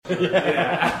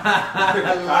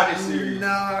Yeah,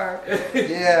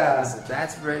 so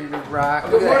that's ready to rock.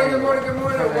 Good morning.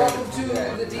 Welcome to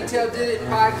the Detail Did It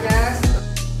podcast.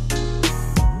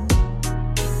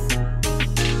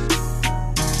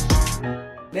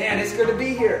 Man, it's good to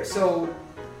be here. So,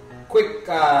 quick,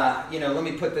 let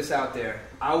me put this out there.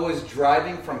 I was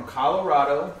driving from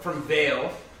Colorado, from Vail,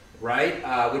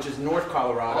 right, which is North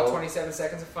Colorado. All 27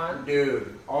 seconds of fun?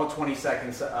 Dude, all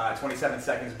 27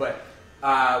 seconds, but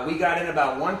we got in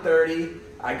about 1:30.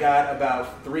 I got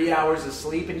about 3 hours of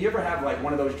sleep. And you ever have like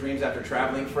one of those dreams after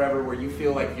traveling forever where you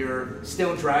feel like you're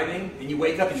still driving and you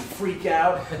wake up and you freak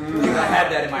out? I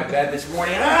had that in my bed this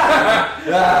morning.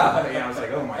 I was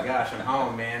like, oh my gosh, I'm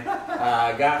home, man.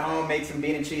 Got home, made some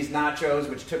bean and cheese nachos,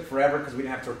 which took forever because we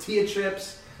didn't have tortilla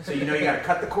chips. So you got to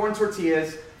cut the corn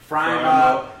tortillas, fry them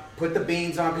up. Put the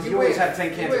beans on, because you always have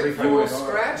 10 cans of refried. Full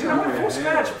scratch? Dude, I went full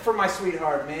scratch for my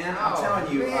sweetheart, man. I'm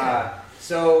telling you. Man.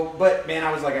 But man,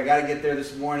 I was like, I got to get there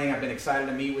this morning. I've been excited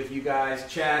to meet with you guys.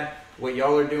 Chad, what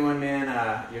y'all are doing,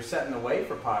 man, you're setting the way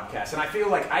for podcasts. And I feel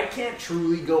like I can't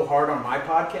truly go hard on my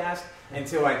podcast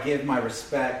until I give my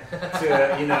respect to,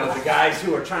 the guys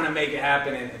who are trying to make it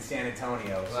happen in San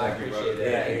Antonio. Well, I appreciate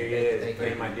that. Yeah, here he is. Thank you.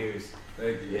 Paying my dues.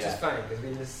 Thank you. Which is funny, because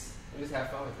we just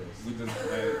have fun with this. We just,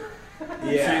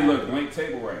 Yeah. See, look, blank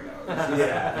table right now.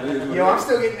 Yeah.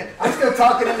 I'm still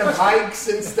talking into mics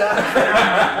and stuff.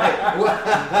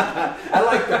 I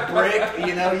like the brick,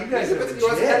 you guys are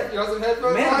legit. You want some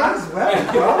headphones? Man, might as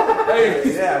well, bro. Hey,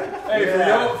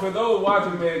 for those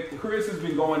watching, man, Chris has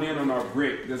been going in on our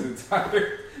brick this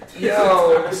entire...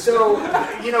 Chad,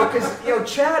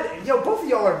 both of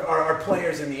y'all are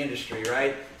players in the industry,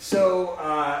 right? So,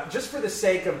 just for the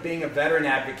sake of being a veteran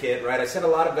advocate, right? I sent a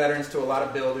lot of veterans to a lot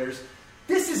of builders.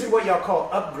 This isn't what y'all call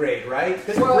upgrade, right?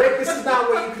 This is not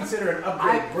what you consider an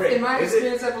upgrade brick. In my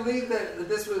experience, I believe that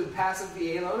this would pass a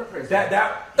VA loan appraisal. It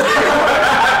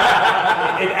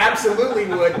absolutely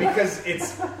would, because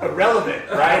it's irrelevant,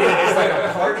 right? It's like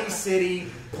a Party City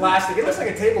plastic. It looks like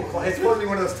a tablecloth. It's supposed to be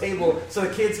one of those tables so the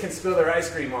kids can spill their ice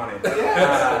cream on it. Wait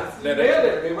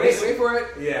for it.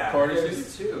 Yeah. Party City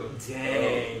too.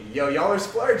 Dang. Y'all are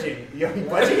splurging. You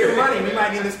budget your money. We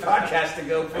might need this podcast to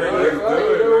go for a year.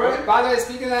 By the way,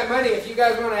 speaking of that money, if you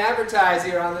guys want to advertise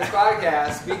here on this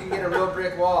podcast, we can get a real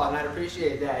brick wall, and I'd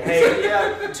appreciate that. Hey,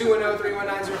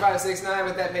 210-319-0569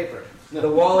 with that paper. The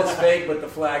wall is fake, but the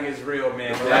flag is real,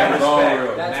 man. That's all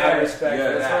real. Mad respect for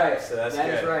that. That's right. So that's that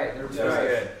good. Is right. That's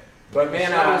good. But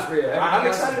man, I'm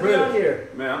excited to be out here.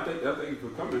 Man, I thank you for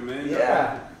coming, man.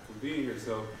 Yeah. For being here,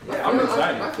 so I'm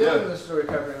excited. I'm feeling the story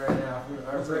covering right now from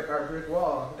our brick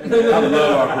wall. I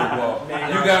love our brick wall.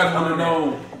 Man, you guys want to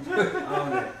know.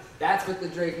 That's what the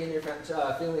Drake in Your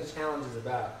Feelings Challenge is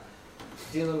about.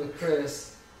 Dealing with Chris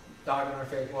dogging our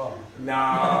fake wall. No,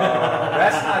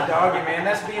 that's not dogging, man.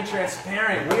 That's being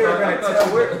transparent. We are going to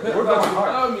tell. We're going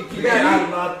hard. Man, I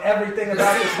love everything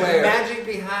about this layer. Magic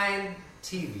behind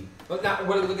TV. Look at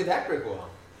that brick wall.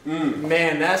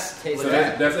 Man, that's Taste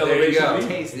that's that. elevation B.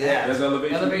 Taste Yeah. that. That's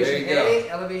elevation B. Elevation A,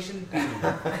 elevation B.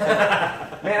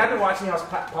 Man, I've been watching y'all's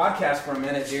podcast for a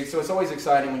minute, dude. So it's always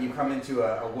exciting when you come into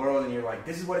a world and you're like,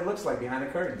 this is what it looks like behind the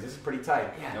curtains. This is pretty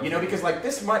tight. Yeah. Because like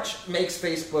this much makes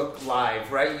Facebook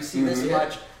live, right? You see this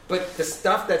much, but the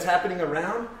stuff that's happening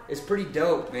around is pretty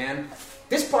dope, man.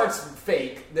 This part's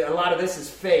fake. A lot of this is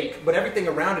fake, but everything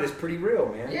around it is pretty real,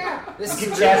 man. Yeah. This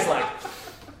Get is Jazz like.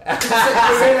 Say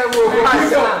that one more time.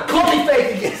 Call me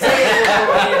fake again.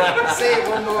 Say it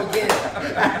one more again.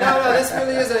 No, this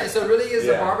really is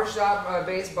a barbershop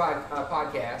based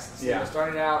podcast. So we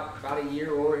started out about a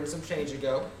year and some change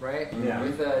ago, right? Yeah.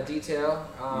 With Detail.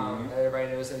 Everybody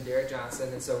knows him, Derek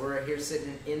Johnson. And so we're here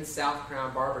sitting in South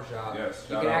Crown Barbershop. Yes.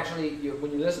 You can actually,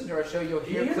 when you listen to our show, you'll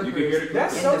hear You can clippers hear the in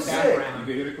That's the so sick. background. You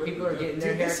can hear the clippers. People are getting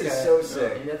their Dude, this haircut. is so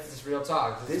sick. And that's just real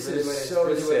talk. This really is what so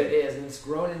what sick. it is. And it's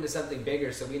grown into something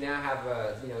bigger. So we now have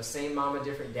same mama,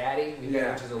 different daddy. We've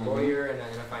got, which is a lawyer and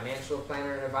a financial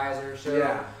planner and advisor show.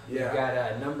 Yeah. We've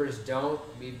got Numbers Don't.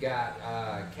 We've got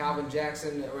Calvin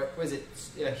Jackson. Was it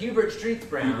Hubert Streets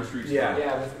Brown? Hubert Streets Yeah, Brown.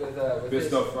 yeah, with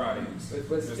Fist Up Fridays.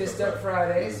 With Fist Up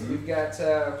Fridays. We've got,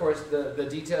 of course, the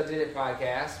Detail Did It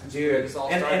podcast. Dude,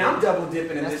 and I'm double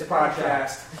dipping in this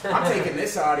podcast. I'm taking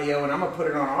this audio and I'm going to put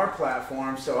it on our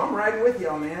platform, so I'm riding with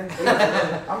y'all, man.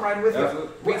 I'm riding with y'all.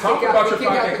 Talk about your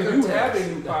podcast, because you have a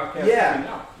new podcast.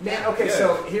 Yeah. Man, okay,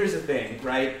 so here's the thing,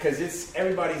 right? Because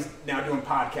everybody's now doing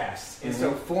podcasts. And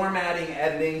so formatting,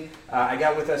 editing, I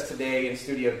got with us today in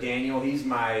studio Daniel. He's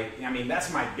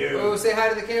that's my dude. Oh, say hi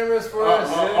to the cameras for us.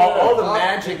 All the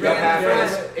magic that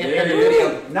happens in the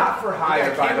video. Not for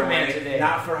hire, by the way. Today.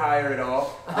 Not for hire at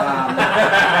all.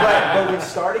 But with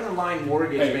starting Align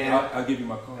Mortgage, man. I'll give you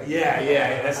my card.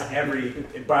 Yeah. That's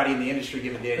everybody in the industry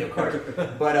giving Daniel cards.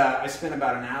 But I spent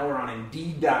about an hour on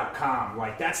Indeed.com.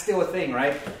 Like, that's still a thing,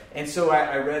 right? And so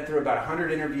I read through about 100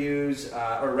 interviews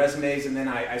or resumes, and then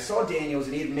I saw Daniel's,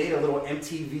 and he had made a little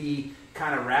MTV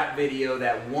kind of rap video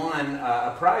that won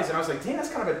a prize, and I was like, dang, that's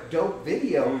kind of a dope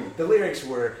video. The lyrics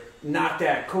were not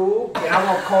that cool, and I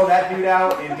won't call that dude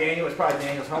out, and Daniel was probably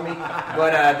Daniel's homie,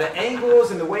 but the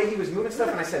angles and the way he was moving stuff,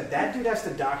 and I said, that dude has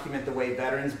to document the way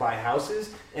veterans buy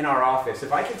houses in our office.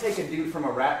 If I can take a dude from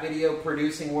a rap video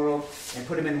producing world and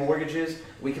put him in mortgages,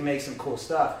 we can make some cool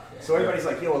stuff. So everybody's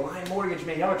like, yo, Align Mortgage,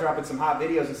 man, y'all are dropping some hot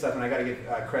videos and stuff, and I got to give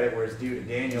credit where it's due to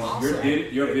Daniel. Awesome.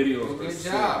 Your videos good are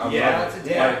sick. job.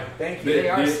 Thank you. They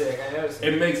are sick. I noticed.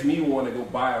 It makes me want to go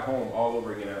buy a home all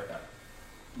over again.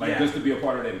 Just to be a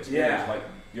part of that experience. Like,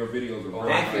 your videos are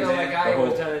great. I feel like I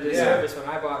was done a disservice when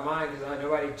I bought mine because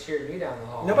nobody cheered me down the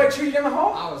hall. Nobody cheered you down the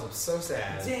hall? I was so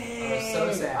sad. Dang. I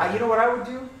was so sad. You know what I would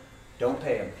do? Don't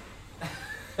pay him.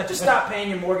 Just stop paying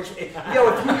your mortgage.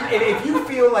 If you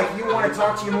feel like you want to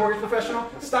talk to your mortgage professional,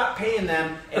 stop paying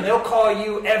them, and they'll call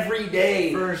you every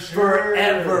day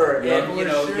forever.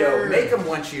 And make them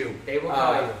want you. They will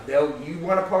call you. You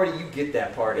want a party, you get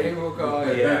that party. They will call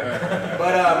you. Yeah.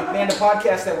 But man, the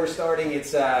podcast that we're starting,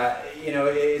 it's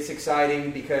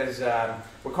exciting because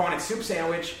we're calling it Soup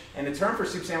Sandwich, and the term for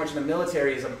soup sandwich in the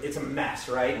military is it's a mess,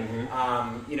 right?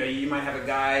 You might have a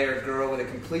guy or a girl with a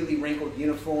completely wrinkled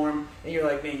uniform, and you're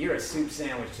like, man, you're a soup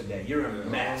sandwich today. You're a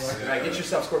mess. Right? Get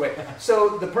yourself squared away.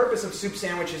 So the purpose of Soup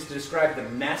Sandwich is to describe the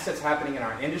mess that's happening in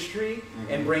our industry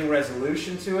and bring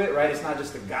resolution to it, right? It's not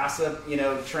just a gossip,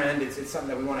 trend. It's something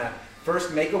that we want to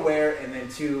first make aware and then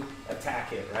two,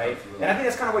 attack it, right? Absolutely. And I think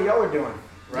that's kind of what y'all are doing.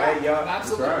 Right, y'all.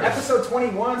 Absolutely. Right. Episode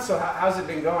 21. So how's it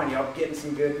been going? Y'all getting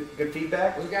some good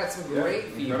feedback? We've got some great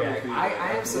feedback.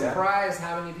 I am surprised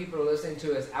how many people are listening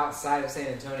to us outside of San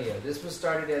Antonio. This was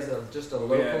started as just a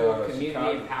local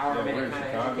community empowerment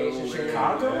kind of education.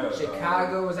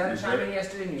 Chicago. Was that a chime in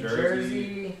yesterday? New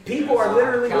Jersey. People are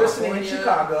literally listening in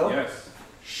Chicago. Yes.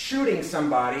 Shooting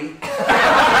somebody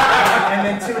and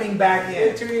then tuning back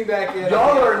in.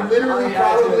 Y'all are literally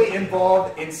probably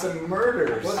involved in some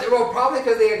murders. Well, probably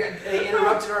because they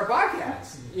interrupted our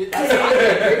podcast.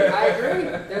 I agree.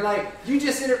 They're like, you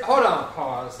just hold on,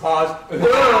 pause.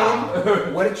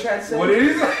 Boom. What did Chad say? What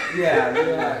is it?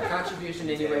 Yeah. Contribution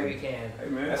any way we can. Hey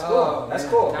man, that's cool. That's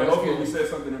cool. And hopefully we said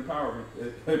something empowering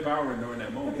during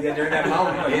that moment. Yeah, during that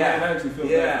moment. I actually feel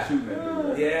bad shooting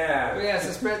that dude. Yeah.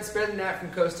 So spreading that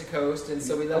from coast to coast, and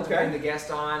so we love to bring the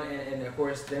guest on, and of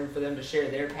course for them to share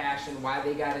their passion, why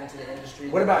they got into the industry.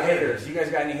 What about haters? You guys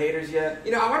got any haters yet?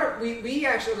 I wonder. We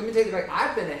actually, let me take it back.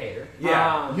 I've been a hater.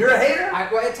 Yeah. You're a hater?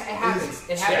 It happens.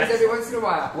 It happens every once in a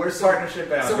while. We're starting to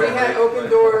ship out. So we had Open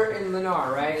Door in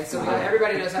Lennar, right? And so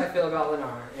everybody knows how I feel about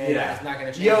Lennar. And it's not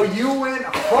going to change. Yo, you went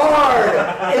hard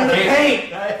in the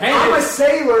paint. I'm a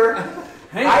sailor.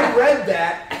 I read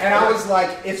that, and I was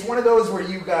like, it's one of those where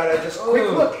you got to just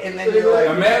quick look, and then you're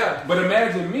like... But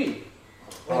imagine me.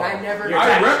 And I never...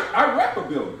 I rep a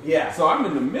building. Yeah. So I'm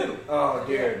in the middle. Oh,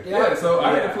 dude. Yeah, so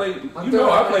I had to play... I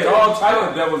played all type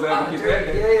of devil's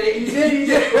advocate. Yeah, you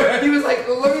did. He was like,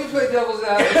 well, let me play devil's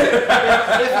advocate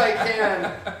if I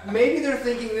can. Maybe they're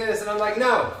thinking this, and I'm like,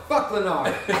 no, fuck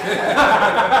Lennar.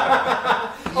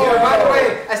 By the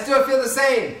way, I still feel the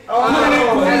same.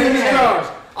 Put it in the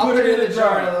jar. I'll put it in the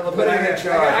jar in a little bit. Put it in the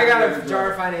jar. I got a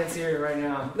jar financier right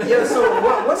now. Yeah, so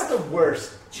what's the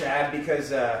worst, Chad?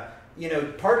 Because...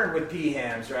 partnered with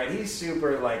P-Hams, right? He's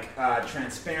super,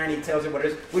 transparent. He tells it what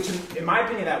it is, which, in my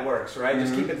opinion, that works, right?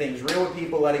 Just keeping things real with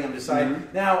people, letting them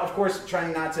decide. Now, of course,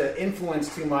 trying not to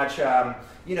influence too much, to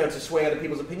sway other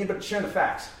people's opinion, but sharing the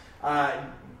facts.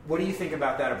 What do you think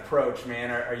about that approach,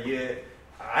 man? Are you...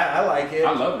 I like it.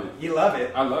 I love it. You love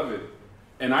it. I love it.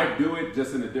 And I do it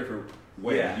just in a different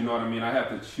way. Yeah. You know what I mean? I have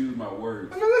to choose my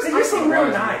words. You seem real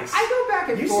nice. I go back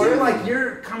and You forth. seem like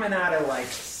you're coming out of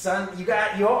sun.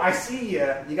 I see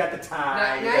you. You got the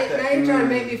tie. Now you're trying to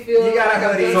make me feel. You got a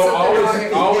hoodie. So always.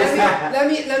 Let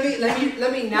me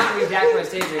not redact my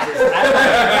statement. I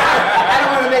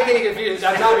don't want to make any confusion.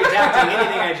 I'm not redacting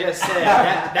anything I just said.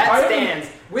 That stands.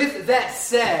 With that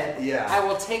said, yeah. I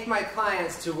will take my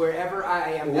clients to wherever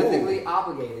I am ethically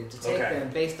obligated to take them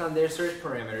based on their search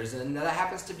parameters. And that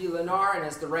happens to be Lennar, and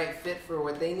it's the right fit for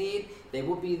what they need. They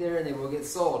will be there and they will get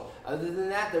sold. Other than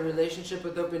that, the relationship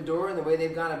with Open Door and the way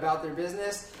they've gone about their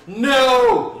business,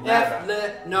 no! F.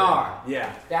 Lennar.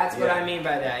 Yeah. That's what I mean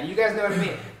by that. And you guys know what I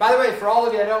mean. By the way, for all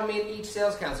of you, I don't mean each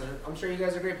sales counselor. I'm sure you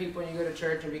guys are great people and you go to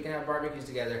church and we can have barbecues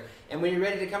together. And when you're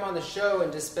ready to come on the show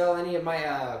and dispel any of my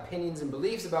opinions and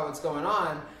beliefs about what's going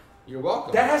on, you're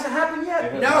welcome. That hasn't happened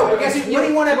yet. No, because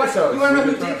 21 episodes. You want to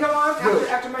know who did come on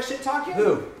after my shit talking?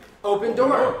 Who? Open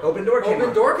Door. Open Door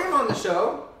came on the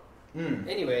show.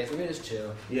 Anyways, let me just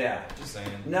chill. Yeah. Just saying.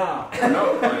 No.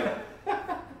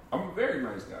 I'm a very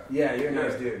nice guy. Yeah, you're a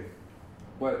nice dude.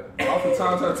 But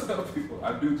oftentimes I tell people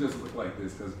I do just look like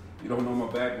this because you don't know my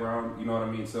background. You know what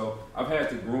I mean? So I've had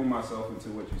to groom myself into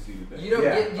what you see today. You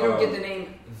don't get the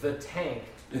name The Tank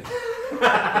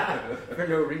for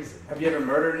no reason. Have you ever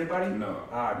murdered anybody? No.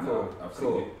 Ah, cool. No, I've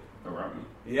seen it around me.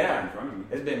 Yeah. In front of me.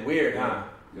 It's been weird, huh?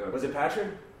 Yeah. Was it Patrick?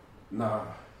 Nah.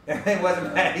 It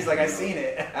wasn't bad. He's like, I seen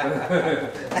it.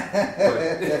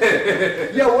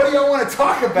 Yo, what do y'all want to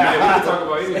talk about? Yeah, we can talk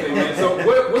about anything, man. So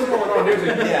what's going on?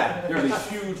 There's a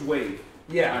huge wave.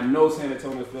 Yeah. I know San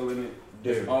Antonio's feeling it.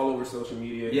 Dude. It's all over social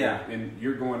media. Yeah. And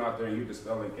you're going out there and you're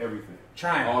dispelling everything.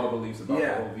 Trying. All the beliefs about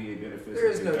the whole VA benefits.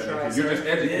 There is no trying. You're just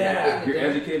educating. Yeah. You're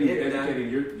educating.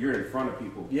 You're in front of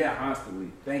people. Yeah.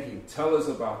 Constantly. Thank you. Tell us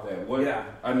about that.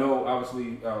 I know,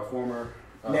 obviously, former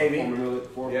Navy.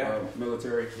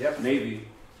 Military. Yep. Navy.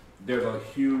 There's a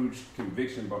huge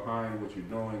conviction behind what you're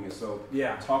doing, and so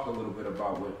talk a little bit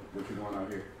about what you're doing out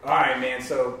here. All right, man.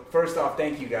 So first off,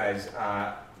 thank you guys.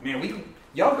 Man,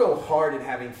 y'all go hard at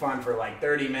having fun for like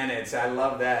 30 minutes. I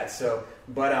love that. So,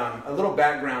 but a little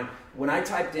background. When I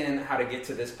typed in how to get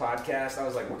to this podcast, I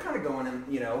was like, what kind of going in,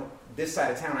 this side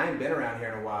of town? I haven't been around here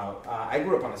in a while. I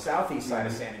grew up on the southeast side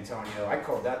of San Antonio. I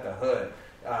called that the hood.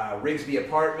 Rigsby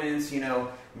Apartments,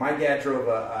 my dad drove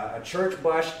a church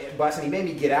bus and he made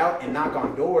me get out and knock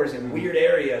on doors in weird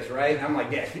areas, right? And I'm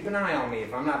like, yeah, keep an eye on me.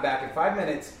 If I'm not back in 5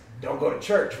 minutes, don't go to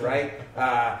church, right?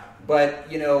 But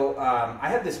I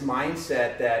have this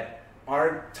mindset that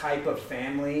our type of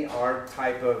family, our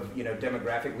type of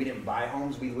demographic, we didn't buy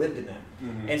homes, we lived in them.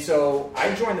 And so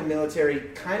I joined the military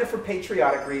kind of for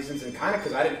patriotic reasons and kind of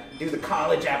because I didn't do the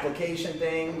college application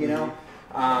thing,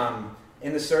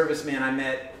 in the service, man, I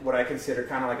met what I consider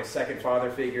kind of like a second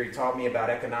father figure. He taught me about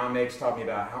economics, taught me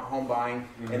about home buying,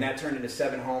 and that turned into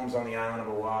 7 homes on the island of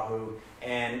Oahu.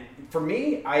 And for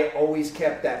me, I always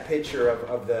kept that picture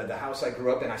of the house I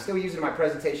grew up in. I still use it in my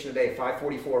presentation today,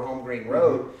 544 Home Green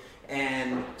Road.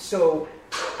 And so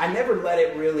I never let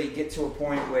it really get to a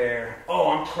point where,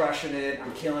 I'm crushing it,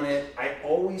 I'm killing it. I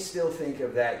always still think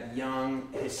of that young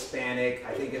Hispanic.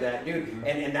 I think of that dude,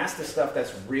 and that's the stuff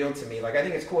that's real to me. Like, I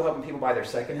think it's cool helping people buy their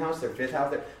second house, their 5th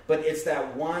house, but it's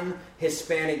that one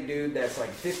Hispanic dude that's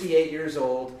like 58 years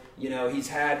old. You can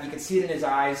see it in his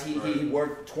eyes. He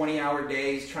worked 20-hour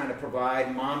days trying to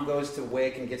provide. Mom goes to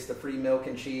WIC and gets the free milk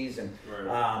and cheese. And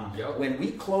when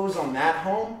we close on that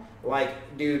home,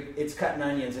 like, dude, it's cutting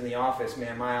onions in the office,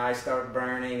 man. My eyes start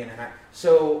burning,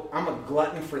 so I'm a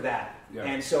glutton for that. Yeah.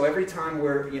 And so every time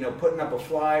we're, putting up a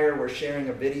flyer, we're sharing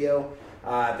a video,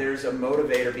 there's a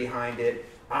motivator behind it.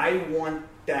 I want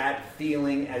that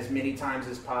feeling as many times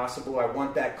as possible. I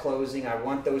want that closing. I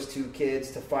want those 2 kids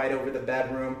to fight over the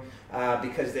bedroom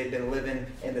because they've been living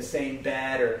in the same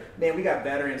bed. Or, man, we got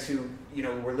veterans who,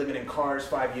 were living in cars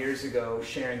 5 years ago,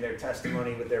 sharing their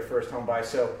testimony with their first home buy.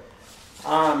 So,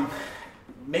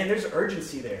 man, there's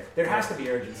urgency there. There has to be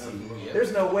urgency.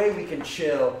 There's no way we can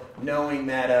chill knowing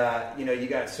that, you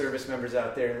got service members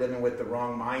out there living with the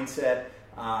wrong mindset.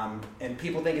 And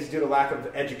people think it's due to lack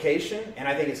of education, and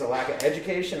I think it's a lack of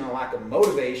education and a lack of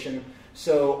motivation.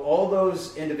 So all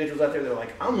those individuals out there that are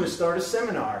like, I'm going to start a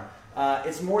seminar.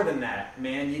 It's more than that,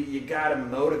 man. You got to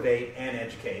motivate and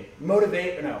educate.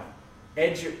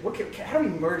 How do we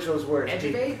merge those words?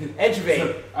 Eduvate?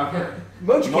 Eduvate.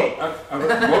 Motivate.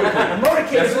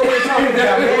 Motivate is what we're talking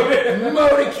about, man.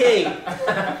 Motivate.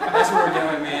 That's what we're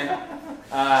doing, man.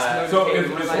 So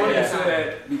it's funny you say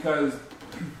that because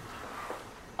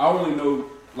I only know,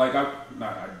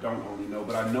 I don't only know,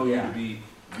 but I know you to be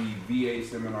the VA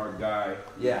seminar guy.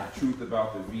 Yeah. Truth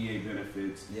about the VA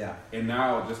benefits. Yeah. And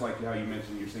now, just like how you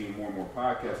mentioned, you're seeing more and more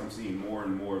podcasts. I'm seeing more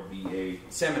and more VA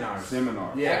seminars.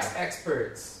 Yeah.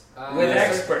 Experts. With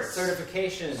experts.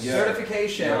 Certifications. Yeah.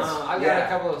 Certifications. I've got a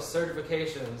couple of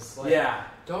certifications.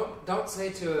 Don't say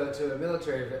to a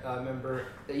military member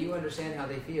that you understand how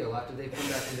they feel after they come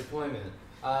back from deployment.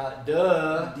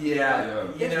 Duh. Yeah.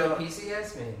 You know what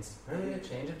PCS means. Permanent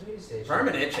change of duty station.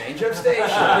 Permanent change of station.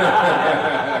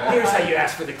 Here's how you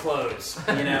ask for the clothes.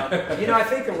 You know, I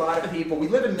think a lot of people, we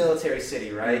live in Military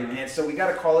City, right? Mm-hmm. And so we got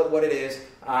to call it what it is.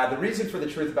 The reason for the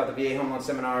truth about the VA Home Loan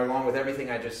Seminar, along with everything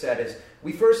I just said, is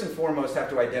we first and foremost have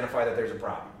to identify that there's a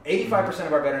problem. 85%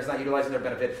 of our veterans not utilizing their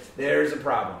benefit. There's a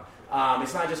problem.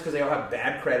 It's not just because they all have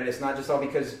bad credit. It's not just all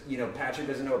because, Patrick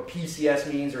doesn't know what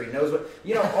PCS means or he knows what...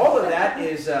 all of that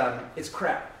is it's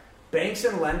crap. Banks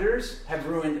and lenders have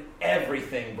ruined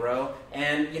everything, bro.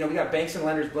 And, we got banks and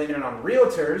lenders blaming it on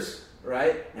realtors,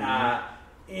 right?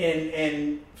 Mm-hmm.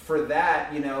 And for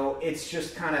that, it's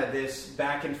just kind of this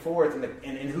back and forth.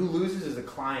 And who loses is the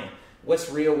client. What's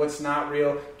real? What's not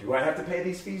real? Do I have to pay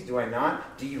these fees? Do I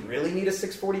not? Do you really need a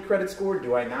 640 credit score?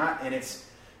 Do I not? And it's...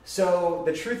 So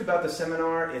the truth about the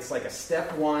seminar, it's like a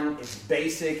step one. It's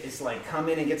basic. It's like come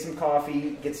in and get some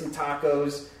coffee, get some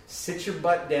tacos, sit your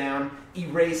butt down,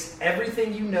 erase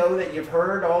everything you know that you've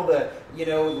heard, all the,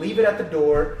 leave it at the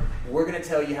door. We're going to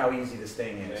tell you how easy this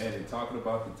thing is. Man, and talking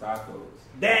about the tacos.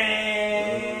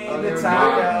 Dang, the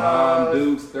tacos. Mom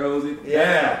Dukes throws it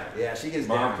down. Yeah, she gets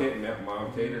Mom down.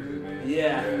 Mom caters it, man.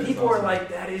 Yeah, people are like,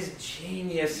 that is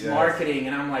genius marketing.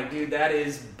 And I'm like, dude, that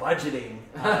is budgeting.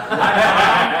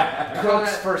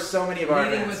 Cooks for so many of our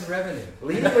Leading with revenue.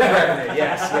 Leading with revenue,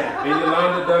 yes. Yeah. And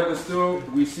Yolanda Douglas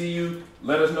Stewart, we see you.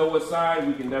 Let us know what side.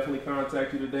 We can definitely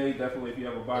contact you today. Definitely if you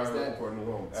have a buyer looking for a new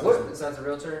home. So that's a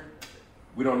realtor?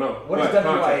 We don't know. What is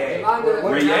WIA?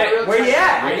 Where you at? Where you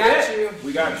at? I got you.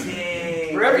 We got you.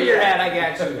 Dang. Wherever you're at,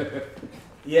 I got you.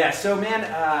 Yeah, so man,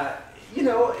 in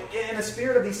the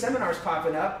spirit of these seminars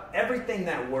popping up, everything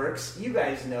that works, you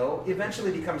guys know,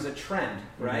 eventually becomes a trend,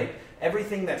 right? Mm-hmm.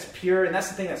 Everything that's pure, and that's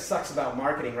the thing that sucks about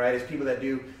marketing, right? Is people that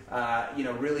do,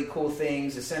 really cool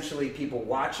things. Essentially, people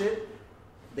watch it.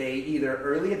 They either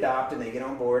early adopt and they get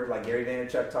on board, like Gary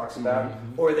Vaynerchuk talks about,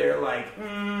 or they're like,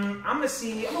 I'm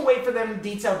gonna wait for them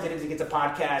detailed data to get to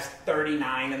podcast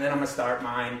 39, and then I'm gonna start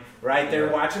mine, right?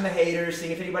 They're watching the haters,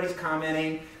 seeing if anybody's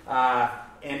commenting,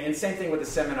 and same thing with the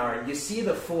seminar. You see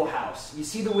the full house. You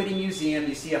see the Whitty Museum.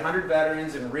 You see 100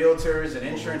 veterans and realtors and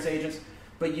insurance agents,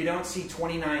 but you don't see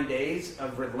 29 days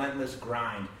of relentless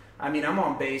grind. I mean, I'm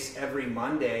on base every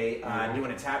Monday doing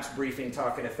a TAPS briefing,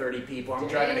 talking to 30 people. I'm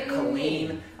driving to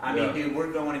Killeen. I mean, dude,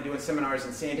 we're going and doing seminars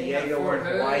in San Diego or in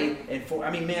Hawaii.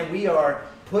 Man, we are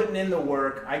putting in the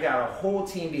work. I got a whole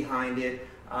team behind it.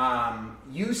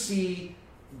 You see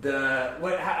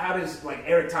how does, like,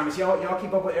 Eric Thomas, y'all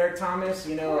keep up with Eric Thomas?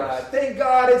 Thank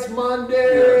God it's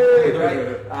Monday,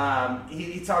 right?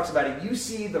 He talks about it. You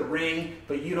see the ring,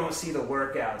 but you don't see the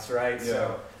workouts, right?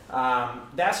 Yeah. So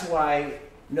that's why...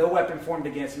 No weapon formed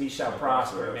against me shall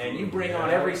prosper, man. You bring on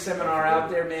every seminar out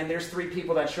there, man. There's 3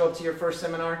 people that show up to your first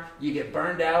seminar. You get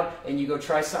burned out, and you go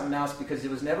try something else because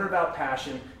it was never about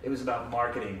passion. It was about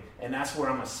marketing, and that's where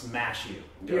I'm going to smash you,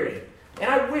 period. And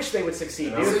I wish they would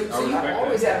succeed, dude. So you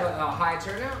always have a high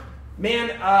turnout?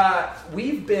 Man,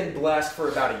 we've been blessed for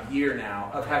about a year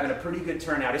now of having a pretty good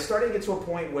turnout. It's starting to get to a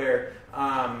point where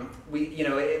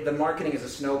the marketing is a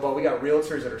snowball. We got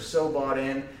realtors that are so bought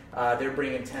in. They're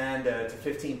bringing 10 to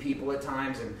 15 people at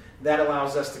times, and that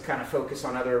allows us to kind of focus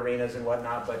on other arenas and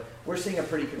whatnot. But we're seeing a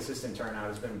pretty consistent turnout.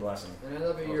 It's been a blessing. And I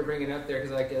love what you're bringing up there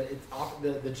because, it's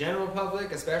the general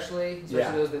public, especially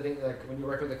those that think, like, when you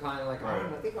work with a client, like, I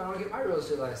think I want to get my real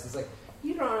estate license. Like,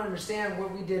 you don't understand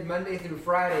what we did Monday through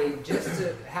Friday just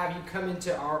to have you come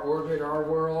into our orbit, our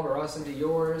world, or us into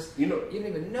yours. You don't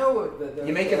even know what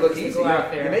you make it look easy.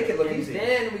 You make it look easy. And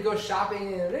then we go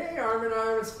shopping and hey, arm in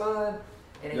arm, it's fun.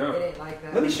 And it ain't like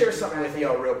that. Let me share something with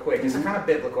y'all real quick. It's kind of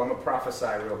biblical. I'm going to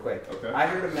prophesy real quick. Okay. I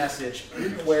heard a message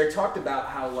where it talked about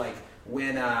how, like,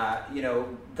 when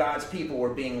God's people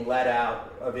were being led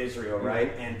out of Israel,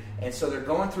 right? And so they're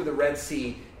going through the Red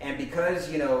Sea, and because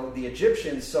the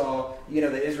Egyptians saw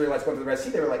the Israelites going through the Red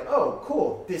Sea, they were like, oh,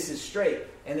 cool, this is straight.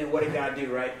 And then what did God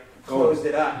do, right? Closed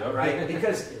it up, right?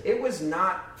 Because it was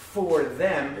not for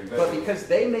them, but because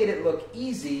they made it look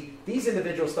easy, these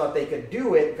individuals thought they could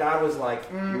do it. God was like,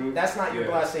 that's not your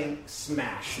blessing,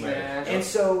 smash. And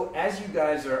so as you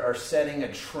guys are setting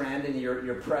a trend and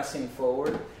you're pressing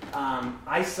forward,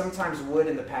 I sometimes would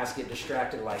in the past get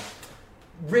distracted, like,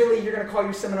 really, you're going to call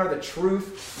your seminar The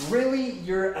Truth? Really,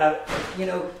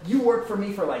 you worked for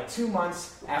me for like 2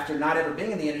 months after not ever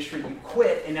being in the industry. You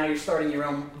quit, and now you're starting your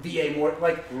own VA more.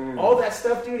 Like, all that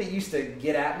stuff, dude, it used to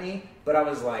get at me, but I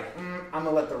was like, I'm going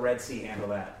to let the Red Sea handle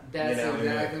that. That's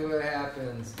exactly what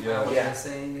happens. I don't want to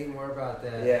say anything more about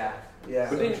that. Yeah.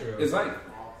 But then, it's like,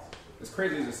 as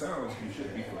crazy as it sounds, you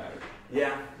shouldn't be flattered.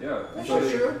 Yeah. That's so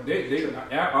true. They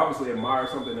obviously admire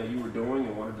something that you were doing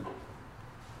and wanted to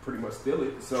pretty much steal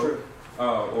it. So,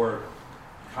 or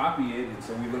copy it, and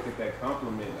so we look at that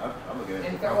compliment. I look at it.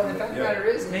 And the fact of the matter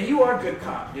is, man, you are a good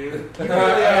cop, dude. You really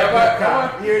are a good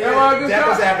cop. You're a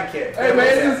devil's advocate. Hey,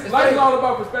 man, life's all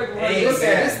about perspective.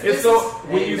 And so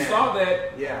when you saw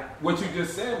that, what you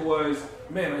just said was,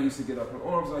 man, I used to get up in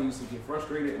arms. I used to get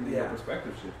frustrated, and then your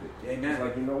perspective shifted. Amen. It's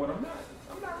like, you know what? I'm not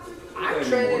really I'm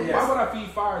training. Why would I feed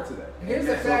fire to that? Here's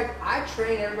the fact: I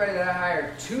train everybody that I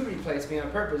hire to replace me on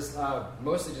purpose.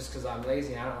 Mostly just because I'm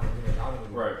lazy and I don't want to do it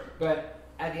anymore. Right. But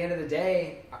at the end of the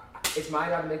day, it's my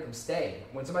job to make them stay.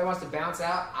 When somebody wants to bounce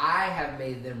out, I have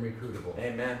made them recruitable.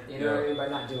 Amen. You know what I mean? By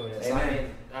not doing it. So,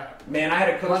 Amen. Man, I had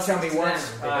a coach tell me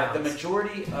once, the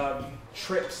majority of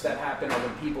trips that happen are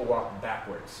when people walk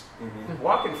backwards. Mm-hmm.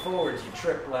 Walking forwards, you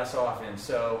trip less often.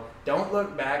 So don't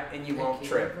look back and you won't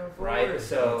trip, right?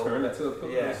 So turn it to a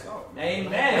pillar of salt.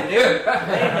 Amen, dude.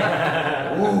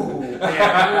 Amen. Ooh,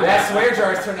 yeah. That swear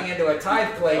jar is turning into a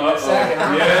tithe plate in a second.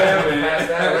 Yeah, man.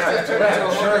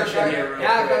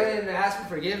 Yeah, I got in to ask for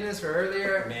forgiveness for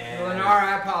earlier. Man. Lennar,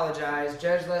 I apologize.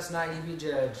 Judge last night, you be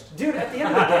judged. Dude, at the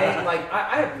end of the day, like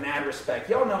I have mad respect.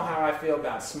 Y'all know how I feel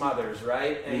about Smothers,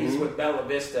 right? And he's with Bella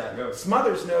Vista. Yep.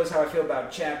 Smothers knows how I feel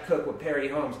about Chad Cook with Perry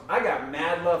Holmes. I got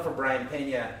mad love for Brian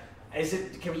Pena. Is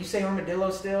it? Can you say Armadillo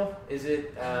still? Is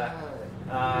it? They're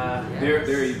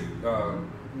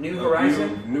New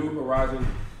Horizon. New Horizon.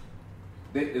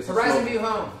 It's Horizon View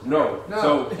Home. No.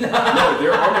 So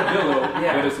they're Armadillo,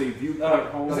 but it's a viewpoint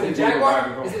home. Is it a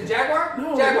Jaguar? Is it a Jaguar?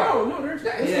 No, Jaguar. No,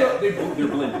 they're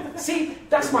blended. See,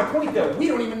 that's my point though. We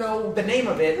don't even know the name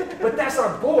of it, but that's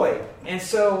our boy. And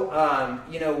so,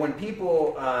 when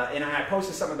people, and I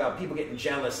posted something about people getting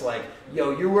jealous, like,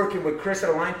 yo, you're working with Chris at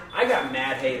a line. I got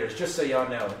mad haters, just so y'all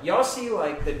know. Y'all see,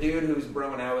 like, the dude who's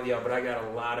broing out with y'all, but I got a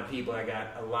lot of people, I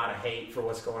got a lot of hate for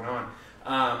what's going on.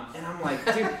 And I'm like,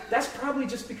 dude, that's probably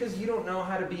just because you don't know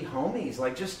how to be homies.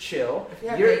 Like, just chill. If you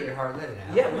have hate in your heart, let it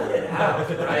out. Yeah, let it out,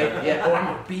 right? Yeah, or I'm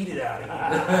going to beat it out of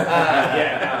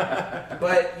you.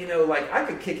 But, like, I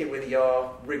could kick it with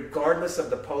y'all regardless of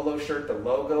the polo shirt, the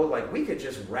logo. Like, we could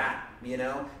just rap,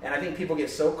 And I think people get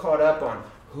so caught up on,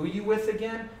 who you with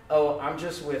again? Oh, I'm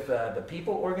just with the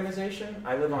People organization.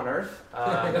 I live on Earth.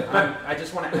 I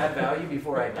just want to add value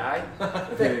before I die.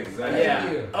 Exactly.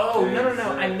 Yeah. Oh, no.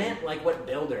 I meant like what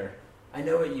builder. I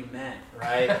know what you meant,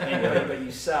 right? But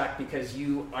you suck because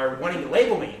you are wanting to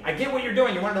label me. I get what you're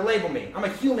doing. You're wanting to label me. I'm a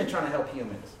human trying to help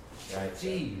humans. Right?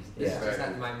 Jeez. This is just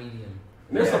not my medium.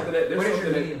 There's something that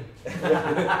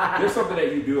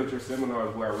you do at your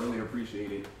seminars where I really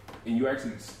appreciate it, and you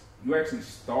actually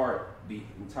start the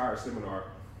entire seminar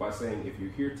by saying, if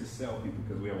you're here to sell people,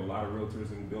 because we have a lot of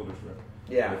realtors and builders, right?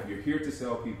 Yeah. If you're here to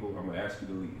sell people, I'm going to ask you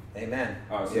to leave. Amen.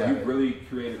 So you've really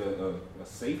created a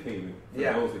safe haven for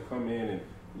those that come in and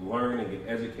learn and get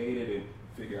educated and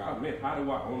figure out, man, how do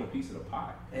I own a piece of the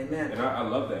pie? Amen. And I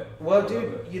love that. Well,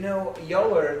 dude,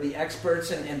 y'all are the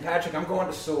experts, and Patrick, I'm going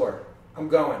to SOAR. I'm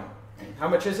going. How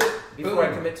much is it before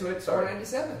I commit to it? Sorry.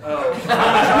 $497. Oh. I'm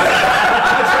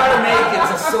trying to make it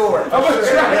to SOAR.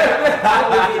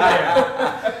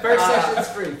 First session's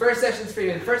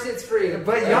free. First hit's free.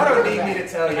 But y'all don't need me to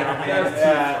tell y'all, man.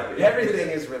 Everything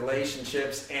is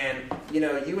relationships, and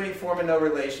you ain't forming no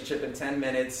relationship in 10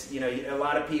 minutes. A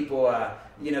lot of people,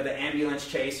 the ambulance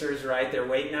chasers, right? They're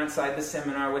waiting outside the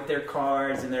seminar with their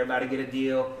cards, and they're about to get a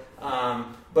deal.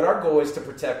 But our goal is to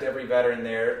protect every veteran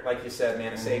there, like you said,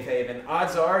 man, a safe haven.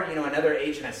 Odds are, another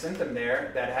agent has sent them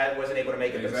there that wasn't able to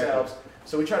make it themselves.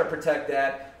 So we try to protect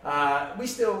that. We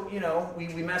still, we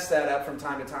mess that up from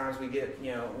time to time. We get,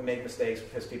 we make mistakes,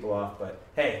 piss people off. But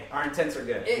hey, our intents are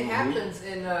good. It happens,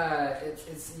 and I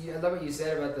love what you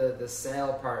said about the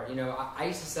sale part. I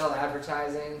used to sell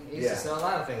advertising. I used to sell a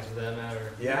lot of things for that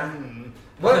matter. Yeah.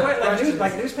 What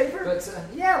like newspaper? But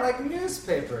like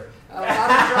newspaper. A lot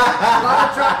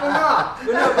of dropping off.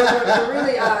 But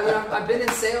really, I've been in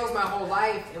sales my whole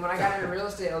life, and when I got into real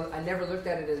estate, I never looked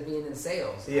at it as being in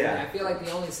sales. Yeah. I feel like the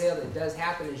only sale that does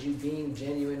happen is you being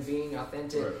genuine, being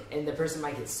authentic, and the person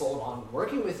might get sold on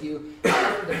working with you.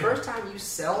 However, the first time you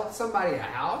sell somebody a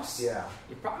house, you're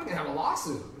probably gonna have a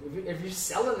lawsuit if you're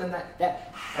selling them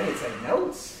that. I didn't take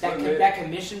notes. That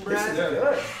commission, Brad. This is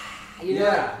good. You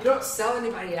don't sell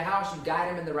anybody a house, you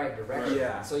guide them in the right direction.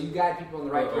 Yeah. So you guide people in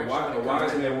the right direction. A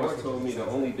wise man once told me the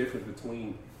only difference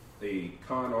between a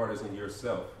con artist and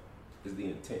yourself is the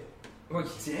intent. Well,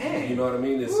 dang. You know what I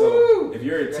mean? And so if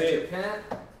your intent,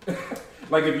 your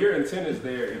like if your intent is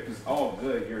there, if it's all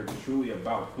good, you're truly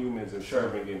about humans and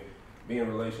serving, and being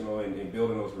relational and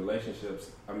building those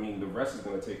relationships, I mean, the rest is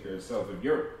going to take care of itself. If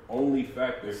your only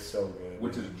factor,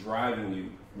 which is driving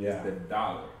you, is the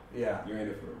dollar. Yeah, you're in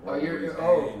it for the wrong reason.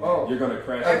 You're going to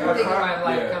crash. Everything in my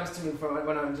life comes to me from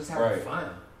when I'm just having fun.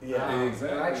 Yeah,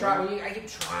 exactly. I keep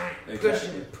trying,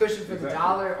 pushing for the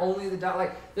dollar, only the dollar.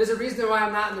 Like, there's a reason why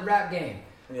I'm not in the rap game.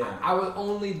 Yeah. I was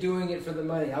only doing it for the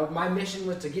money. My mission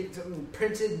was to get something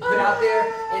printed, put out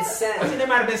there, and sent. I mean, there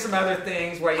might have been some other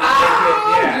things where you make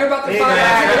it. You're about to find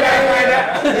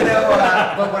out. You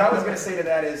know, but what I was going to say to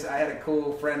that is, I had a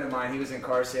cool friend of mine. He was in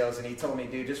car sales, and he told me,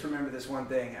 dude, just remember this one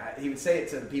thing. He would say it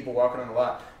to the people walking on the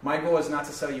lot. My goal is not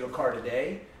to sell you a car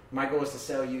today. My goal is to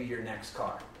sell you your next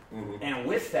car. Mm-hmm. And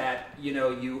with that, you know,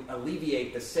 you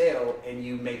alleviate the sale and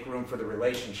you make room for the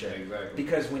relationship. Exactly.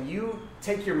 Because when you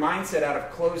take your mindset out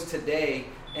of close today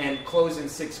and close in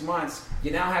 6 months,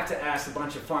 you now have to ask a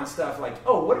bunch of fun stuff like,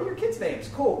 oh, what are your kids' names?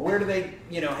 Cool. Where do they,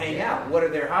 you know, hang out? What are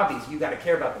their hobbies? You got to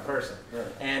care about the person. Right.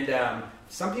 And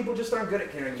some people just aren't good at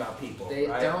caring about people. They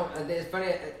don't. It's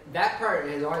funny. That part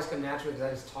has always come naturally because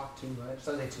I just talk too much.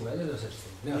 So I say too much. There's no such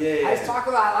thing. No. I just talk a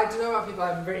lot. I like to know about people.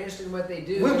 I'm very interested in what they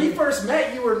do. When we first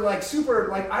met, you were like super,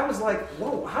 like, I was like,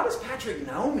 whoa, how does Patrick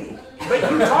know me? But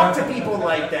you talk to people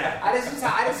like that. I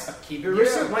just keep it real.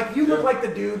 So, like, you look like the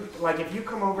dude, like, if you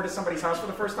come over to somebody's house for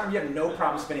the first time, you have no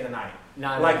problem spending the night.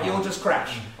 Like, you'll just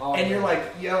crash. And you're like,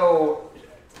 yo,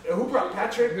 who brought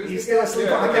Patrick? He's still asleep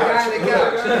on the couch.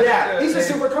 Yeah, he's just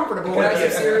super comfortable. Can I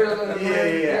have cereal?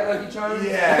 Lucky Charms?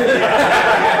 Yeah.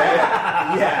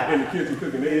 And the kids are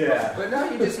cooking eggs. But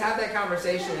no, you just have that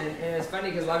conversation, and it's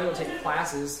funny because a lot of people take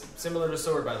classes, similar to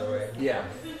SOAR, by the way. Yeah.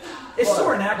 Is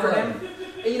SOAR an acronym?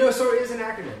 You know, SOAR is an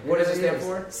acronym. What does it stand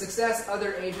for? Success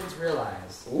Other Agents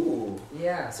Realize. Ooh.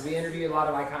 Yeah, so we interview a lot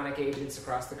of iconic agents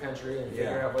across the country and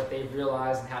figure out what they've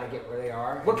realized and how to get where they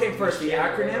are. What came first, the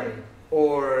acronym?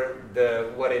 Or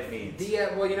what it means?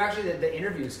 Actually, the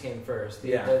interviews came first.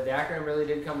 The acronym really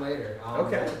did come later.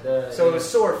 So it was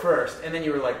SOAR first, and then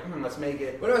you were like, let's make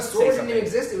it. Well, no, SOAR didn't even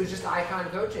exist. It was just Icon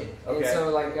Coaching. Okay.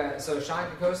 And so Sean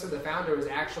Kokosta, the founder, was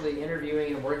actually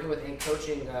interviewing and working with and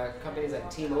coaching companies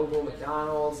like T-Mobile,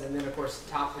 McDonald's, and then of course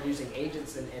top producing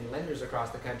agents and lenders across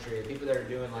the country. People that are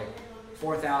doing like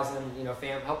 4,000,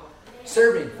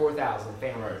 serving 4,000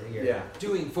 families a year. Yeah.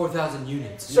 Doing 4,000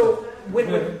 units. So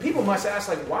when people must ask,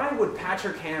 like, why would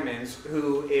Patrick Hammonds,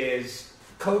 who is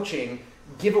coaching,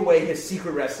 give away his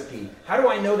secret recipe? How do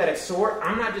I know that at SOAR,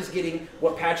 I'm not just getting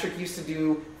what Patrick used to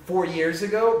do 4 years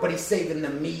ago, but he's saving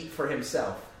the meat for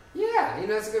himself? Yeah,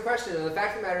 that's a good question. And the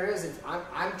fact of the matter is,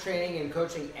 I'm training and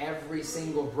coaching every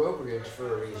single brokerage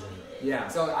for a reason. Yeah.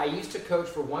 So I used to coach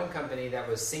for one company that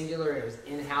was singular and it was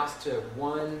in-house to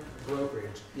one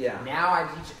brokerage. Yeah. Now I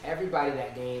teach everybody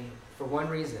that game for one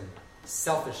reason: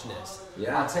 selfishness.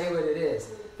 Yeah. I'll tell you what it is.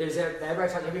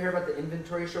 Everybody talking. Have you heard about the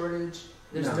inventory shortage?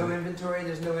 There's no inventory.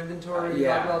 There's no inventory.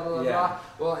 Blah blah blah blah.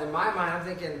 Well, in my mind, I'm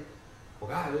thinking, well,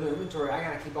 God, there's no inventory. I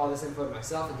gotta keep all this info to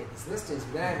myself and get these listings.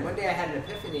 But then one day I had an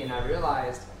epiphany and I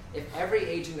realized, if every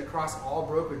agent across all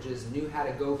brokerages knew how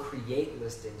to go create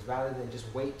listings rather than just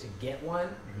wait to get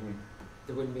one,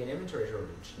 there wouldn't be an inventory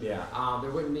shortage. Yeah.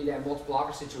 There wouldn't be that multiple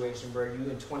offer situation where you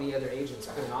and 20 other agents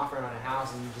put an offer on a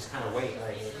house and you just kind of wait.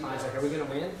 Like, the client's like, are we going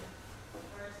to win?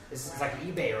 It's like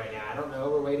eBay right now. I don't know.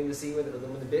 We're waiting to see when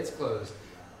the bids close.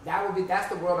 That's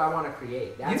the world I want to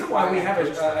create. That's why we have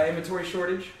an inventory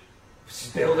shortage?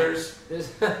 Builders.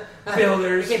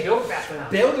 Builders. You can't build fast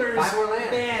enough. Builders. Buy more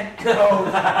land. Man.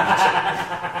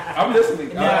 I'm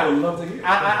listening. I would love to hear.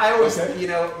 I always,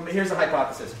 here's a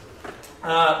hypothesis.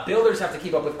 Builders have to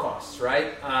keep up with costs,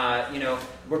 right?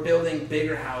 We're building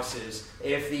bigger houses.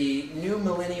 If the new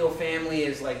millennial family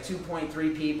is like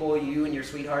 2.3 people, you and your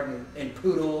sweetheart and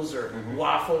poodles or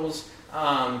waffles,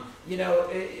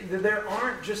 there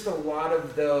aren't just a lot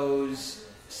of those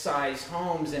size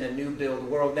homes in a new build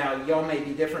world. Now, y'all may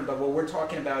be different, but what we're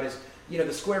talking about is,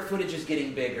 the square footage is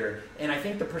getting bigger, and I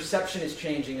think the perception is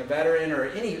changing. A veteran or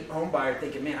any home buyer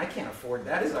thinking, man, I can't afford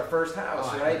that. This is our first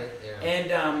house, right? Yeah.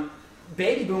 And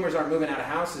baby boomers aren't moving out of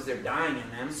houses. They're dying in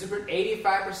them.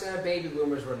 85% of baby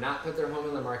boomers will not put their home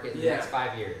in the market in the next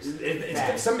 5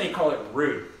 years. Some may call it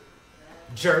rude.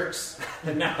 Jerks.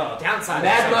 No. Downside.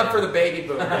 Bad luck for the baby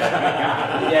boomers.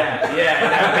 Yeah.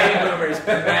 Baby boomers,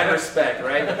 mad respect,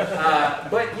 right?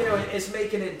 But, it's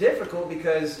making it difficult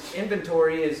because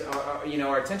inventory is,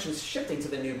 our attention's shifting to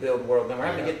the new build world. And we're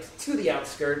having to get to the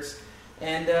outskirts.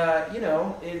 And,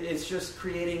 it's just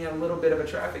creating a little bit of a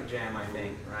traffic jam, I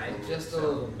think, right? Just a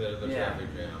little bit of a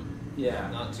traffic jam. Yeah.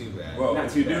 Not too bad. Well,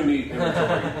 if you do need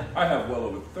inventory, I have well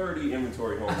over 30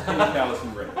 inventory homes in the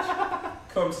Callison Ranch.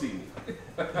 come see me.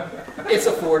 It's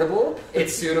affordable,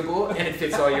 it's suitable, and it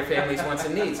fits all your family's wants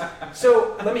and needs.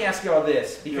 So let me ask you all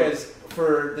this, because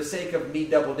for the sake of me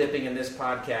double dipping in this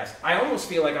podcast, I almost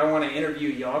feel like I want to interview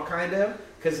y'all kind of.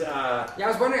 Because I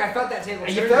was wondering. I felt that table.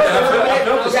 You felt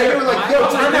it? You were like, "Yo,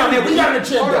 time out, man. We got an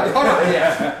agenda." Hold on.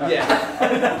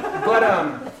 Yeah. But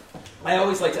I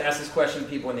always like to ask this question to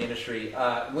people in the industry: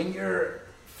 when you're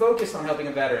focused on helping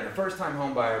a veteran, a first-time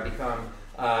home buyer, become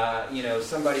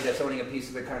somebody that's owning a piece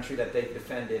of the country that they've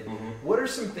defended, what are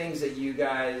some things that you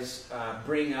guys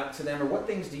bring up to them, or what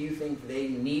things do you think they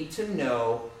need to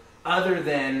know, other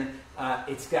than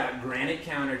it's got granite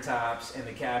countertops and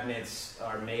the cabinets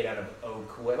are made out of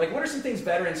oak wood? Like, what are some things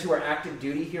veterans who are active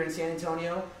duty here in San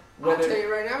Antonio? I'll tell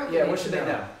you right now. What should they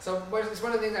know? So it's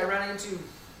one of the things I run into.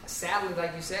 Sadly,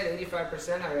 like you said,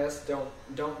 85% I guess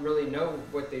don't really know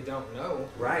what they don't know.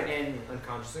 Right. And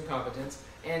unconscious incompetence.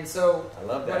 And so I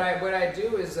love that. What I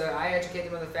do is I educate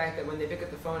them on the fact that when they pick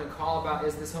up the phone and call about,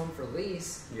 is this home for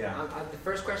lease? Yeah. The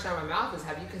first question out of my mouth is,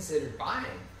 have you considered buying?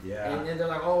 Yeah. And then they're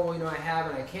like, oh, well, I have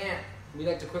and I can't. We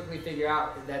like to quickly figure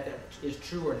out if that is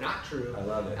true or not true. I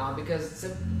love it. Because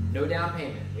it's no down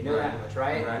payment. We know that much,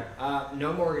 right?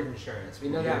 No mortgage insurance. We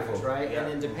know that much, right? Yeah.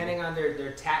 And then depending on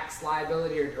their tax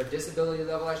liability or disability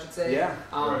level, I should say,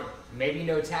 maybe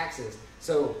no taxes.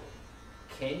 So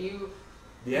can you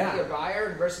be a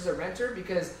buyer versus a renter?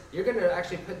 Because you're going to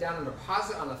actually put down a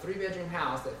deposit on a 3-bedroom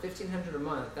house at $1,500 a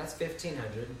month. That's $1,500.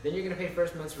 Then you're going to pay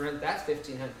first month's rent. That's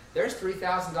 $1,500. There's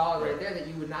 $3,000 right there that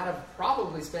you would not have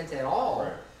probably spent at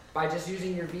all by just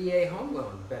using your VA home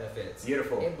loan benefits.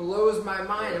 Beautiful. It blows my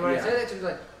mind. And when I say that to them,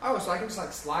 like, oh, so I can just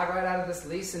like slide right out of this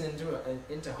lease and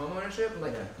into home ownership? I'm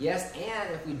like, yes,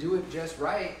 and if we do it just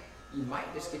right, you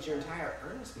might just get your entire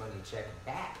earnest money check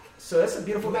back. So that's a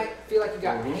beautiful. You might feel like you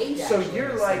got paid. So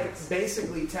you're like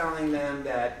basically telling them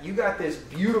that you got this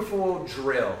beautiful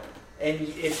drill, and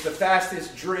it's the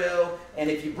fastest drill, and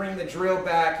if you bring the drill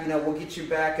back, we'll get you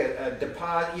back a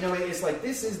deposit. It's like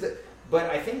this is the. But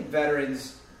I think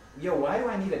veterans, why do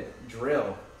I need a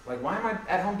drill? Like, why am I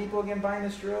at Home Depot again buying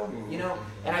this drill?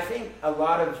 And I think a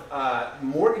lot of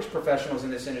mortgage professionals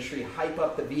in this industry hype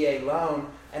up the VA loan,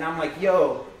 and I'm like,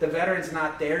 the veteran's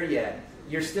not there yet.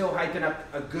 You're still hyping up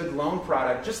a good loan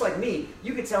product. Just like me,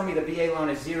 you could tell me the VA loan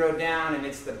is 0 down and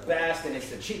it's the best and it's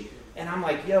the cheap. And I'm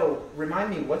like, remind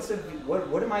me, why a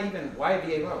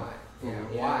VA loan?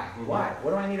 Why? What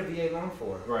do I need a VA loan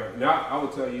for? Right. Now, I will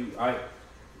tell you,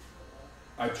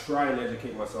 I try and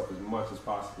educate myself as much as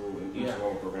possible in each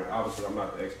loan program. Obviously, I'm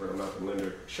not the expert, I'm not the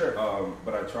lender. Sure.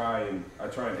 But I try and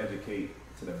educate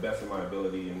to the best of my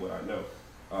ability and what I know.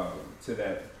 To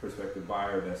that prospective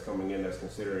buyer that's coming in, that's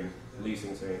considering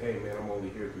leasing, saying, hey man, I'm only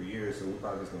here 3 years, so we're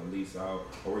probably just going to lease out,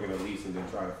 or we're going to lease and then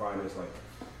try to find this. Like,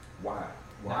 why?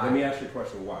 Let me ask you a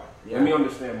question, why? Let me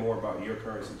understand more about your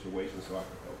current situation so I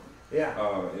can help you.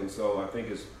 Yeah. And so I think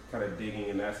it's kind of digging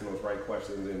and asking those right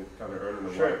questions and kind of earning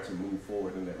the right to move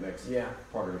forward in that next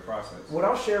part of the process. What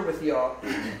I'll share with y'all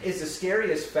is the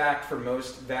scariest fact for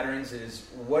most veterans is,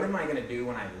 what am I going to do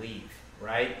when I leave,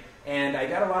 right? And I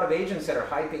got a lot of agents that are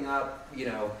hyping up,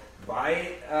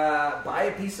 buy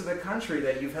a piece of the country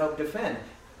that you've helped defend.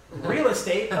 Real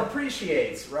estate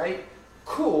appreciates, right?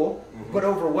 Cool, but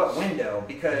over what window?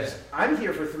 Because I'm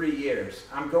here for 3 years.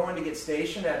 I'm going to get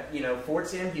stationed at, Fort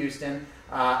Sam Houston.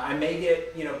 I may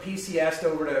get, PCS'd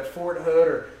over to Fort Hood,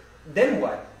 or then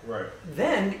what? Right.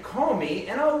 Then call me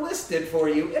and I'll list it for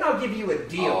you and I'll give you a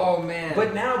deal. Oh man!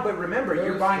 But remember,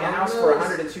 you're buying a house for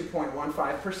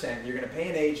 102.15%. You're going to pay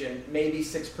an agent maybe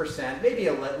 6%, maybe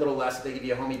a little less if they give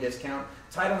you a homie discount.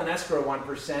 Title and escrow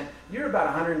 1%. You're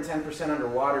about 110%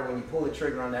 underwater when you pull the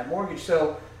trigger on that mortgage.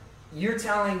 So you're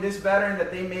telling this veteran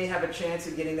that they may have a chance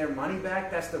of getting their money back.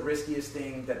 That's the riskiest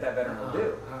thing that veteran will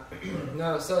do.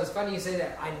 No, so it's funny you say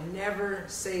that. I never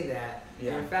say that.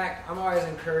 Yeah. In fact, I'm always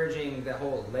encouraging the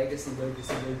whole legacy.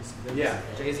 Yeah.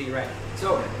 Jay-Z, right.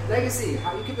 So, legacy.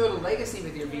 How you can build a legacy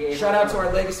with your VA. Shout out to our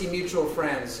legacy mutual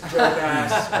friends, Joe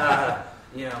Bass,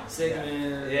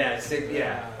 Sigmund.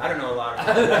 I don't know a lot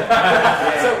about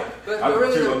that. So, but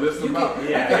really, you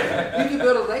can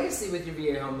build a legacy with your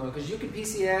VA home loan because you can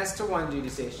PCS to one duty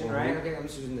station, right? Okay, I'm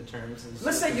just using the terms.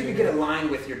 Let's say you could get aligned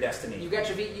with your destiny. You got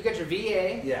your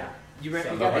VA. Yeah. You got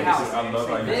the house. I love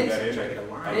how you do that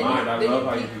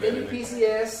in. Then you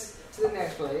PCS to the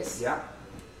next place. Yeah.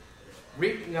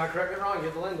 Correct me wrong.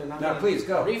 You're the lender. No, please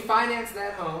go. Refinance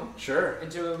that home. Sure.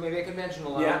 Into maybe a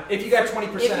conventional loan. Yeah. If you got 20%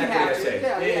 equity, I say.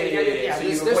 Yeah.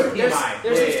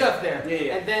 There's some stuff there.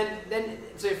 Yeah. And then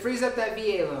so it frees up that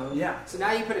VA loan. Yeah. So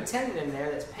now you put a tenant in there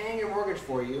that's paying your mortgage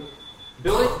for you,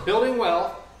 building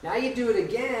wealth. Now you do it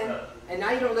again, And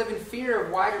now you don't live in fear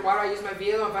of why do I use my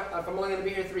vehicle if I'm only going to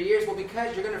be here 3 years? Well,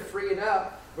 because you're going to free it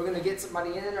up. We're going to get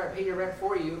somebody in or pay your rent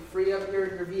for you, free up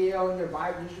your VAL and use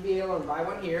your VAL and buy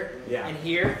one here, and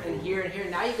here, and here, and here.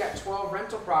 Now you've got 12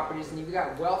 rental properties and you've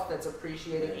got wealth that's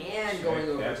appreciating and going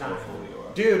over time.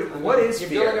 Dude, what is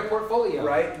fear? You're building a portfolio.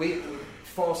 Right?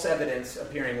 False evidence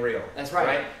appearing real. That's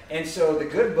right. And so the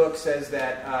good book says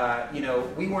that,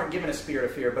 we weren't given a spirit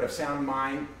of fear, but of sound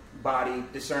mind, body,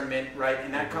 discernment, right?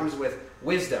 And that comes with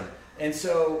wisdom. And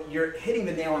so you're hitting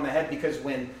the nail on the head because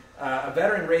when a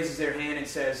veteran raises their hand and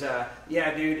says,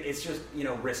 yeah, dude, it's just,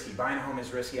 risky. Buying a home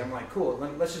is risky. I'm like, cool,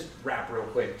 let's just wrap real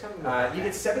quick. You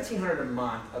get $1,700 a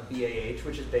month of BAH,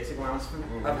 which is basic allowance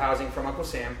of housing from Uncle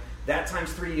Sam. That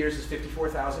times 3 years is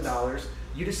 $54,000.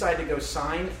 You decide to go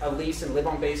sign a lease and live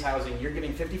on base housing, you're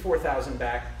giving $54,000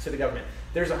 back to the government.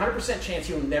 There's a 100% chance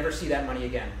you'll never see that money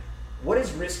again. What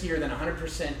is riskier than a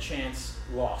 100% chance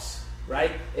loss?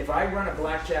 Right? If I run a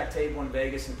blackjack table in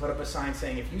Vegas and put up a sign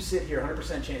saying, if you sit here,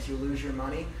 100% chance you'll lose your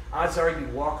money, odds are you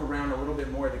walk around a little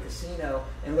bit more at the casino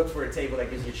and look for a table that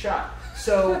gives you a shot.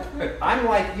 So I'm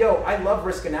like, I love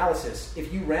risk analysis.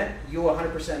 If you rent, you'll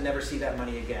 100% never see that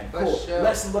money again. Cool.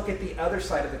 Let's look at the other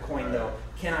side of the coin, though.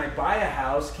 Can I buy a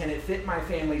house? Can it fit my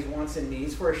family's wants and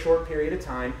needs for a short period of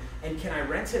time? And can I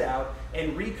rent it out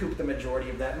and recoup the majority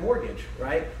of that mortgage,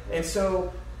 right? And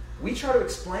so we try to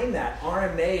explain that,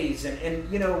 RMAs, and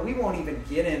we won't even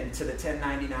get into the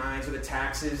 1099s or the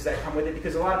taxes that come with it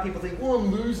because a lot of people think, well,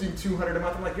 I'm losing $200 a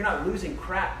month. I'm like, you're not losing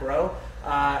crap, bro.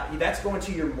 That's going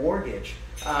to your mortgage.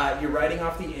 You're writing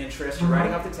off the interest, you're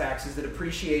writing off the taxes, the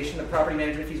depreciation, the property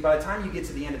management fees. By the time you get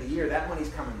to the end of the year, that money's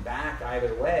coming back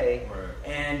either way.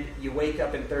 Right. And you wake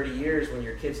up in 30 years when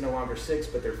your kid's no longer 6,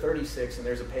 but they're 36 and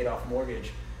there's a paid off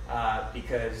mortgage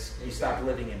because you stopped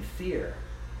living in fear.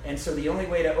 And so the only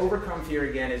way to overcome fear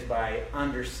again is by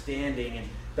understanding. And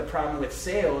the problem with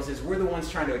sales is we're the ones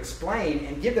trying to explain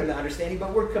and give them the understanding,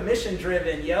 but we're commission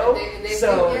driven, yo. And they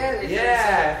dispel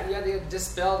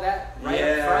that right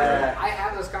up front. I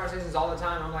have those conversations all the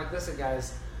time. I'm like, listen,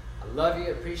 guys, I love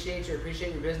you, appreciate your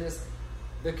business.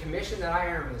 The commission that I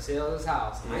earn from the sale of this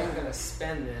house, I am going to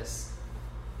spend this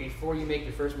before you make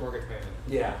your first mortgage payment.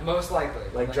 Yeah. Most likely.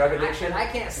 Like drug addiction? And I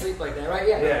can't sleep like that, right?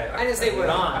 Yeah. I didn't say what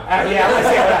on. I'm going to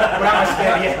say what I'm going to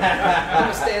stand. I'm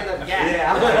going to stand up.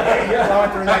 Yeah. I'm like, hey, you're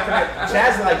going through that.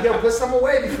 Chad's like, yo, put some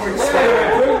away before you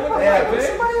stand. Put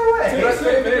somebody away. But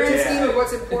in the grand scheme of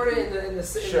what's important in the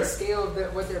scale of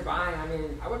what they're buying, I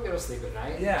mean, I wouldn't be able to sleep at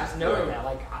night. Yeah. Just knowing that,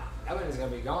 like, that money's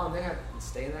going to be gone. They have to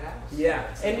stay in that house. Yeah.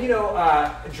 And,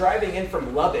 driving in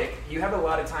from Lubbock, you have a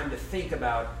lot of time to think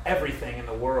about everything in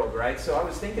the world, right? So I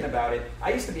was thinking about it.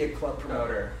 I used to be a club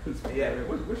promoter. Yeah.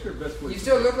 What's your best place? You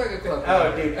still look like a club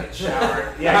promoter. Oh, dude,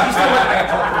 shower. Yeah, you still look like a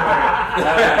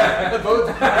club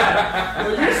promoter.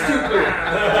 Well, you're stupid.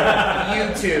 You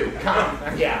too. Come.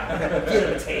 Yeah. Get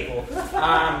him a table.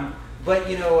 But,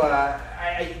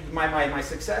 my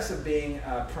success of being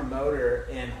a promoter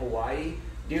in Hawaii,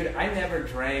 dude, I never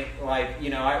drank,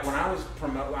 when I was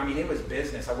it was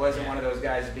business. I wasn't one of those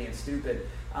guys being stupid.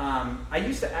 I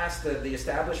used to ask the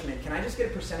establishment, can I just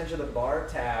get a percentage of the bar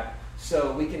tab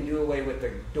so we can do away with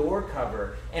the door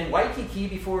cover? And Waikiki,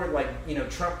 before,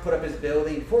 Trump put up his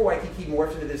building, before Waikiki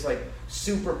morphed into this,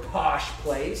 super posh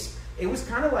place, it was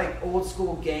kind of like old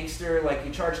school gangster,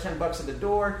 you charge $10 at the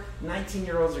door,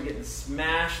 19-year-olds are getting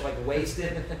smashed,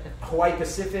 wasted. Hawaii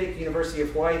Pacific, University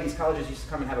of Hawaii, these colleges used to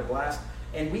come and have a blast.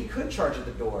 And we could charge at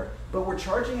the door, but we're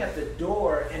charging at the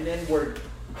door and then we're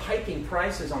hiking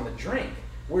prices on the drink.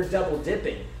 We're double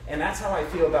dipping. And that's how I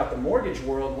feel about the mortgage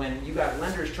world when you got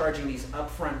lenders charging these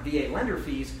upfront VA lender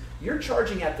fees. You're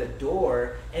charging at the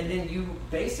door, and then you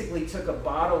basically took a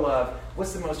bottle of,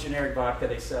 what's the most generic vodka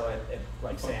they sell at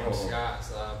Sam's?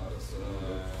 Scott's.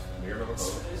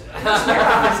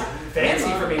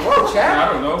 Fancy for me. Whoa, Chad.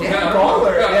 I don't know. Damn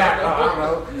baller. Yeah, I don't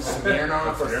know.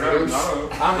 Smirnoff or Fruits.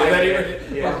 I'm not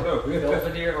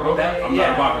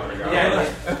a vodka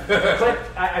drinker. But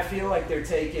I feel like they're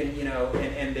taking,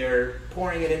 and they're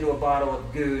pouring it into a bottle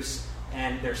of Goose,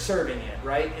 and they're serving it,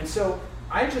 right? And so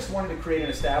I just wanted to create an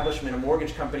establishment, a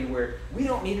mortgage company, where we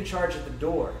don't need to charge at the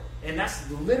door. And that's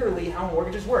literally how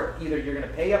mortgages work. Either you're going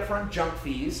to pay upfront junk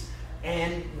fees,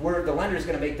 and the lender is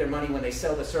going to make their money when they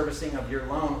sell the servicing of your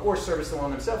loan or service the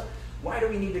loan themselves. Why do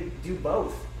we need to do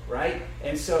both, right?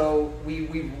 And so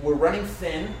we're running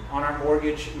thin on our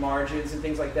mortgage margins and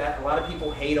things like that. A lot of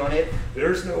people hate on it.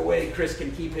 There's no way Chris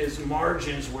can keep his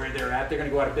margins where they're at. They're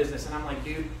going to go out of business. And I'm like,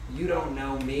 dude, you don't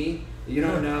know me. You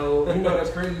don't know.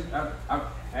 That's crazy. I've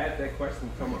had that question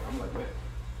come up. I'm like, man,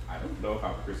 I don't know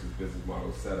how Chris's business model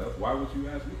is set up. Why would you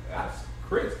ask me? That's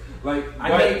Chris. Like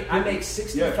I make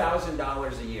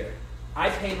 $60,000 a year. I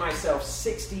pay myself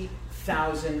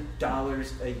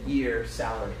 $60,000 a year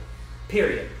salary.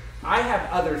 Period. I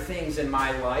have other things in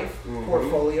my life,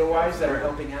 portfolio-wise, that are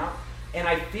helping out. And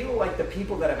I feel like the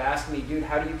people that have asked me, dude,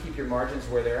 how do you keep your margins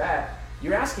where they're at?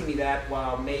 You're asking me that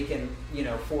while making,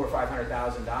 $400,000 or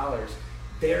 $500,000.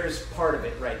 There's part of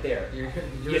it right there.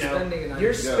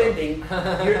 You're spending.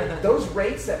 Those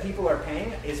rates that people are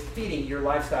paying is feeding your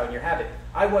lifestyle and your habit.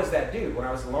 I was that dude when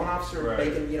I was a loan officer,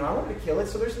 making. I wanted to kill it.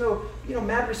 So there's no,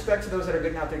 mad respect to those that are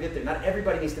good and out there get there. Not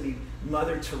everybody needs to be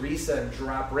Mother Teresa and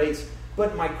drop rates.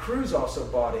 But my crew's also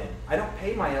bought in. I don't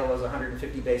pay my LOs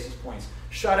 150 basis points.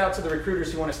 Shout out to the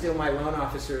recruiters who want to steal my loan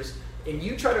officers. And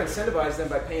you try to incentivize them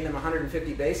by paying them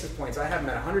 150 basis points. I have them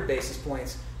at 100 basis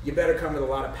points. You better come with a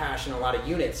lot of passion, a lot of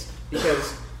units,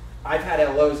 because I've had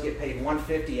LOs get paid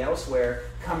 150 elsewhere,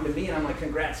 come to me, and I'm like,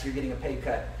 congrats, you're getting a pay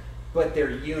cut. But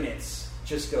their units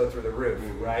just go through the roof,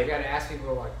 right? You got to ask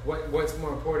people, like, what's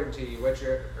more important to you? What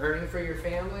you're earning for your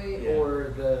family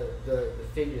or the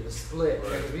figure, the split?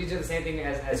 Right. Because we do the same thing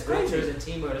as realtors and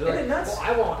team owners. Like,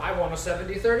 well, I want a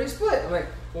 70-30 split. I'm like,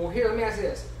 well, here, let me ask you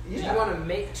this. Do you want to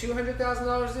make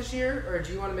 $200,000 this year, or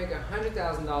do you want to make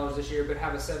 $100,000 this year but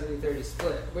have a 70-30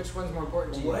 split? Which one's more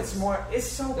important to you? What's more? It's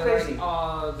so crazy. Like,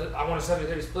 I want a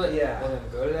 70-30 split. Yeah. Well, then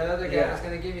go to that other guy that's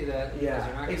going to give you that. Yeah,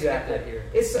 you're not going to get that here.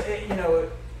 It's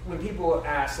when people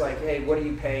ask like, hey, what do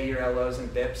you pay your LOs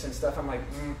and BIPs and stuff? I'm like,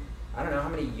 I don't know. How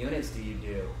many units do you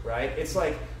do? Right? It's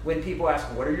like when people ask,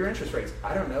 what are your interest rates?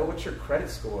 I don't know. What's your credit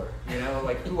score?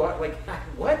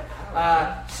 What?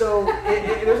 So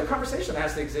there's a conversation that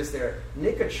has to exist there.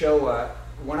 Nick Ochoa,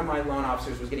 one of my loan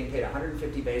officers, was getting paid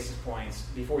 150 basis points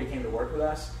before he came to work with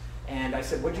us. And I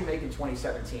said, what'd you make in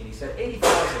 2017? He said,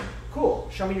 80,000. Cool.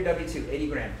 Show me your W-2, 80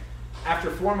 grand.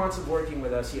 After 4 months of working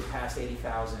with us, he had passed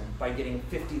 80,000 by getting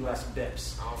 50 less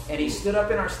BIPs. And he stood up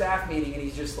in our staff meeting and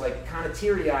he's just like kind of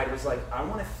teary-eyed, was like, I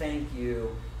want to thank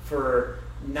you for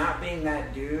not being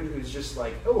that dude who's just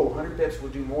like, 100 BIPs will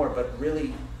do more, but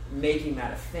really making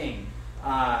that a thing.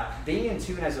 Being in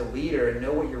tune as a leader and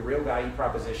know what your real value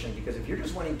proposition, because if you're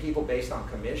just winning people based on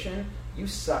commission, you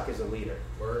suck as a leader.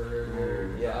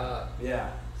 Word. Yeah.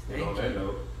 And on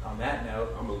that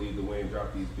note, I'm going to lead the way and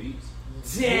drop these beats.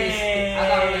 Dang! I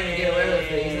thought we were going to get away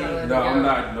with it. He's not letting I'm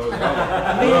not. No,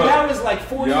 that was like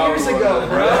 4 years ago,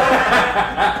 bro.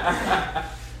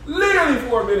 Literally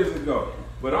 4 minutes ago.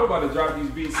 But I'm about to drop these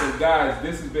beats. So, guys,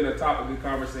 this has been a topic of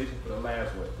conversation for the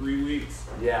last, 3 weeks?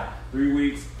 Yeah. 3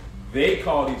 weeks. They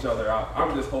called each other out.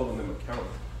 I'm just holding them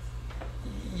accountable.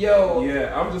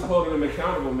 Yeah, I'm just holding them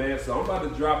accountable, man. So I'm about to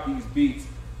drop these beats.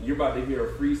 You're about to hear a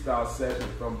freestyle session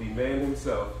from the man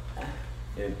himself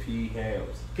and P.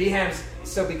 Hams. P. Hams,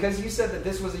 so because you said that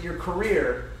this was your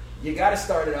career, you got to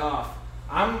start it off.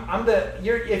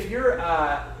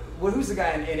 Who's the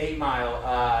guy in 8 Mile,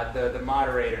 the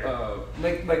moderator?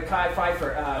 Mekhi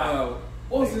Phifer.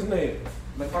 What was his name?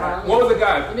 What was the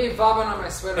guy? You mean bobbing on my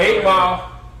sweater? 8 Mile.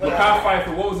 Mekhi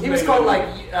Phifer, what was his name? He was called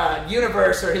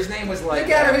Universe, or his name was like...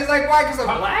 Look at him, he's like, why? Because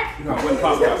I'm black? No,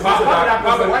 Papa Doc.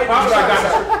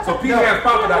 So P. Hams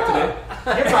Papa Doc today.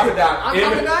 You're Papa Doc. I'm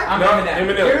Papa Doc? I'm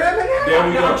Eminem. You're Eminem? There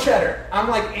we go. I'm Cheddar. I'm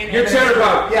like... You're Cheddar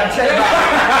Bob. Yeah, I'm Cheddar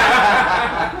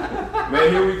Bob.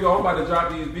 Man, here we go. I'm about to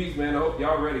drop these beats, man. I hope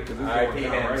y'all ready, because it's going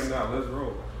down right now. Let's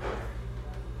roll.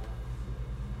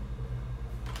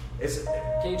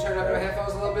 Can you turn up your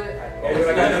headphones a little bit? I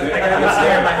got to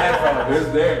stare at my headphones. It's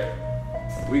there.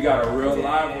 We got a real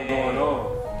live one going on.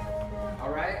 All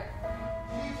right.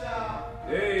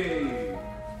 Hey.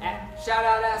 Shout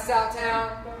out at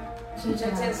Southtown.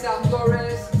 10 South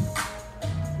Flores.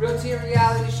 Real Team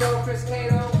Reality Show. Chris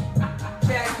Cato,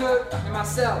 Chad Cook, and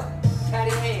myself,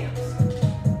 Patty Hams.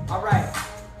 All right.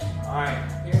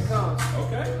 Here it comes.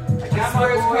 Okay. I got my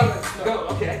boy. Go.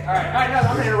 Okay. All right. No,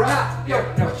 I'm gonna interrupt.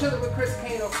 I'm chilling with Chris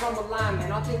Cato from Alignment.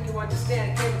 I think you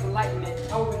understand came with enlightenment.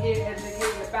 Over here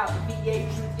educating about the VA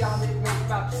truth. Y'all need to know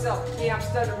about yourself. Yeah, I'm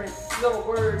stuttering. Little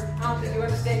words. I don't think you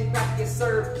understand. You got to get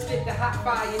served. Spit the hot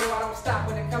fire. You know I don't stop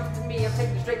when it comes to me. I'm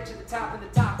taking it straight to the top, and the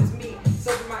top is me.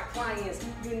 Serving my clients.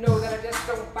 You know that I just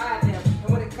don't buy them.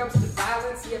 And when it comes to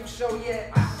violence, yeah, for sure,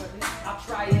 yeah, I'll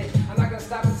try it. I'm not gonna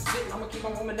stop at the spit. I'm gonna keep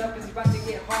on warming up. Cause you about to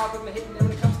get hard with my hitting. And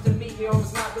when it comes to me, you know,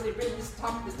 it's not really written. Just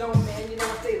top of the dome, man. You know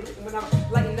I stay lit when I'm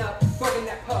lighting up, fucking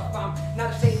that puff. I'm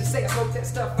not ashamed to say I smoke that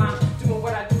stuff. I'm doing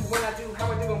what I do, when I do,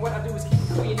 how I do, and what I do is keep it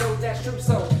cool. You know that's true.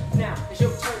 So now it's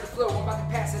your turn to flow. I'm about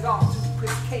to pass it off to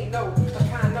Chris Cato,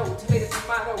 Akano,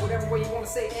 tomato, whatever way you want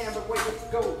to say, and but way to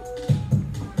go.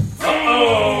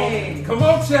 Uh-oh! Come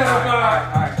on, Chad. All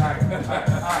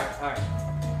right.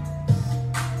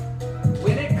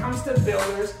 When it comes to to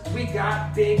builders. We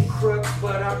got big crooks,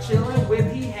 but I'm chilling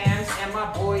with B-Hams and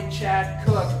my boy Chad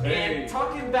Cook. And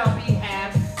talking about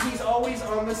B-Hams, he's always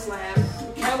on the slam.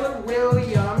 Keller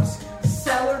Williams,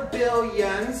 seller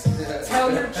billions.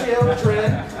 Tell your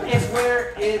children it's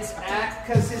where it's at,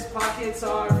 cause his pockets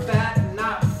are fat.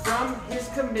 Not from his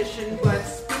commission, but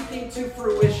speaking to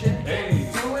fruition.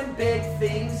 Doing big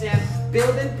things and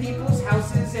building people's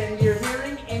houses. And you're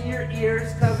hearing in your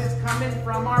ears, cause it's coming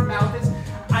from our mouths.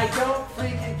 I don't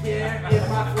freaking care if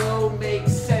my flow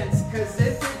makes sense, cause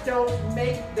if it don't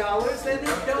make dollars, then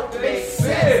it don't make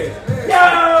sense. Yo!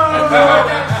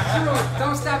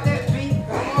 Don't stop that beat.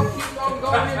 I'm gonna keep on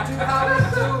going and do how we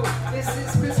do. This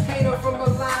is Chris Kano from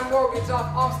Align Mortgage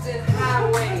off Austin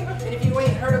Highway. And if you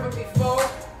ain't heard of him before,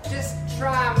 just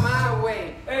try my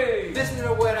way. Listen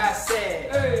to what I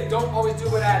said. Don't always do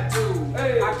what I do.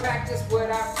 I practice what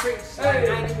I preach like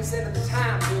 90% of the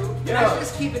time, dude. And I'm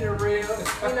just keeping it real.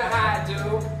 You know how I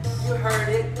do. You heard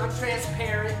it. I'm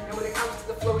transparent. And when it comes to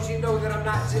the flows, you know that I'm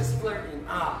not just flirting.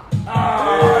 Oh,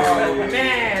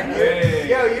 man.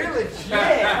 Yo, you're legit.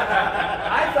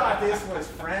 I thought this was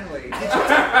friendly.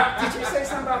 Did you say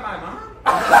something about my mom?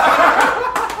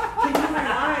 Can you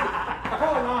rewind?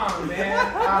 Hold on, man.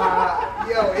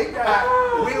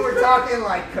 We were talking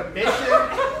like commission.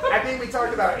 I think we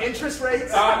talked about interest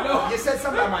rates. No. You said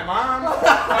something about my mom.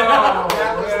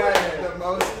 That was like the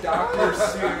most Dr.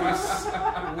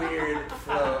 Seuss weird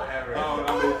flow ever.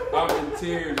 I'm in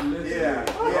tears. Yeah.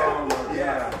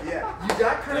 You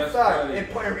got kind of thug. In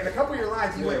a couple of your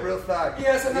lines, you went real thug.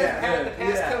 Yeah, sometimes the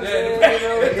past comes in.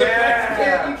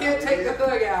 You can't take the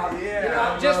thug out.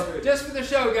 Yeah. Just for the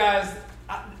show, guys.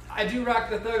 I do rock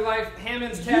the Thug Life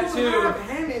Hammond's tattoo. You have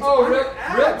Hammond's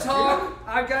real talk.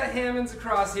 I've got Hammond's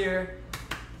across here.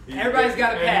 Everybody's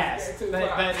got a past, but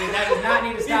that does not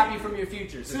need to stop you from your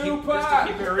future. So just to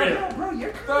keep it real. Bro,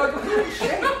 you're in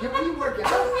shape. You work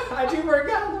out. I do work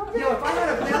out. Yo, if I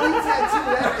had a belly tattoo,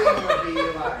 that thing would be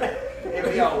like,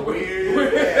 it'd be all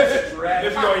weird. Stretch.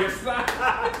 If you're on your side,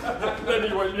 then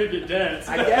you want to get dance.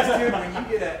 I guess, dude, when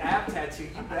you get an ab tattoo,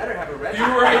 you better have a red. You're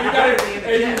right. You gotta,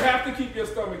 and you have to keep your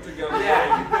stomach together.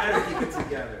 Yeah, you better keep it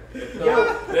together.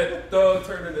 That thug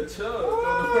turned into chug.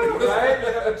 Right? You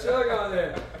have a chug on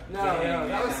there. No,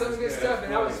 that was some good stuff,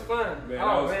 and that was fun. Man,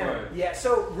 that was fun. Yeah.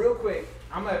 So real quick,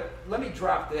 let me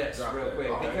drop this real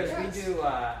quick because we do,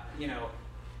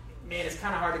 man, it's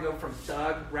kind of hard to go from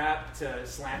thug rap to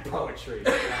slam poetry.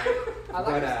 Right? I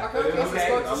like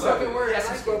it. Spoken word. That's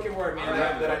a spoken word, man,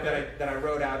 that I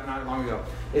wrote out not long ago.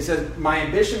 It says, my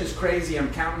ambition is crazy, I'm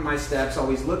counting my steps,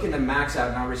 always looking to max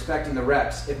out, not respecting the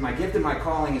reps. If my gift and my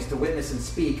calling is to witness and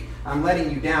speak, I'm letting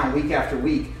you down week after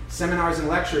week. Seminars and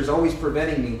lectures always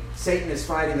preventing me. Satan is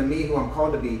fighting the me who I'm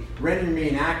called to be, rendering me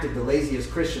inactive, the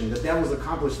laziest Christian. The devil's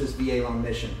accomplished this VA loan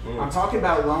mission. I'm talking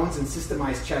about loans and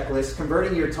systemized checklists,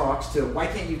 converting your talks to, why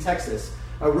can't you text this?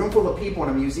 A room full of people in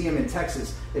a museum in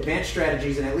Texas, advanced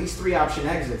strategies and at least 3 option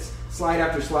exits. Slide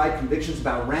after slide, convictions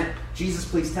about rent. Jesus,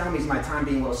 please tell me, is my time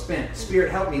being well spent?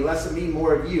 Spirit, help me, less of me,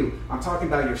 more of you. I'm talking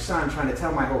about your son, trying to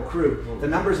tell my whole crew. The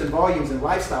numbers and volumes and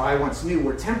lifestyle I once knew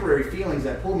were temporary feelings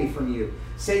that pull me from you.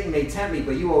 Satan may tempt me,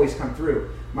 but you always come through.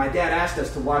 My dad asked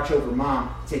us to watch over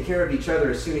mom, take care of each other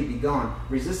as soon as he'd be gone.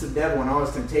 Resist the devil and all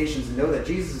his temptations and know that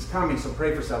Jesus is coming, so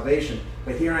pray for salvation.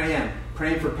 But here I am,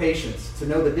 praying for patience, to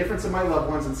know the difference of my loved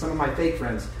ones and some of my fake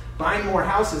friends. Buying more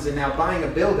houses and now buying a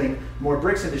building, more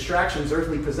bricks and distractions,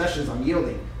 earthly possessions I'm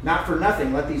yielding. Not for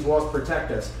nothing, let these walls protect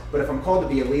us. But if I'm called to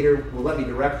be a leader, will let me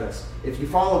direct us. If you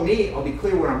follow me, I'll be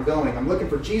clear where I'm going. I'm looking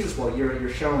for Jesus while you're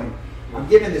showing. I'm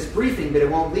giving this briefing, but it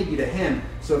won't lead you to him.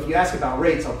 So if you ask about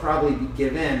rates, I'll probably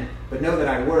give in. But know that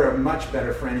I were a much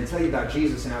better friend and tell you about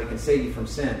Jesus and how he can save you from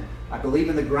sin. I believe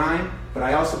in the grind, but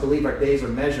I also believe our days are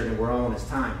measured and we're all in his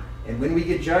time. And when we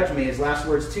get judged, may his last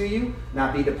words to you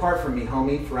not be, depart from me,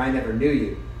 homie, for I never knew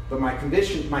you. But my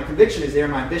conviction is there,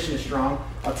 my ambition is strong.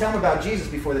 I'll tell him about Jesus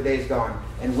before the day is gone.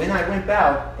 And when I wimp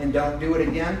out and don't do it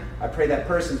again, I pray that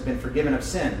person's been forgiven of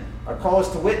sin. Our call is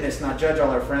to witness, not judge all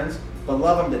our friends, but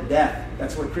love them to death.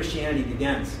 That's where Christianity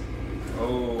begins.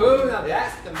 Oh, boom, now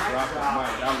that's the mic drop.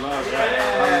 I love that.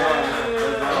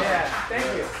 Yeah,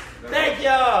 thank you. Thank you.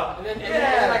 And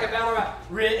then like a battle rap.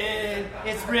 Written.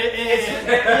 It's written.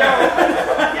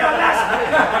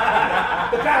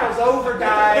 The battle's over,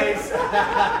 guys.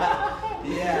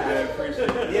 Yeah, appreciate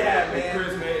it. Yeah, man.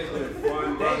 Chris, man, it's been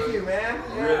fun. Thank you, man.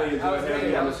 Really enjoyed having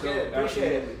you on the show.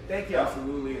 Appreciate it. Thank you.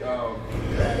 Absolutely.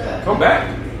 Come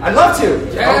back. I'd love to.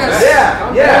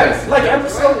 Yes. Yeah. Like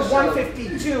episode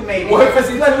 152. 2 maybe.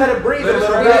 Let it breathe a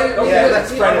little bit.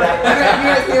 Let's spread it out. You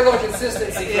guys need a little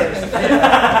consistency first.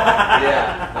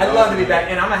 Yeah. I'd love to be back,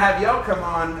 and I'm gonna have y'all come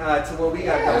on to what we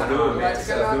got going on.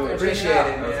 Man. Appreciate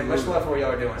it, man. Much love for what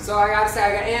y'all are doing. So I gotta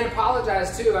say, and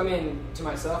apologize too. I mean, to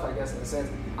myself, I guess in a sense.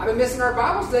 I've been missing our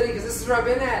Bible study because this is where I've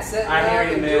been at, setting up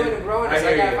and doing and growing. So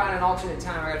I gotta find an alternate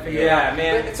time. I gotta figure it out.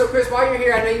 Man. But, so Chris, while you're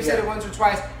here, I know you said it once or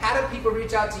twice. How do people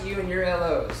reach out to you and your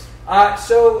LOs?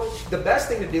 So the best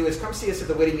thing to do is come see us at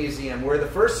the Whitty Museum. We're the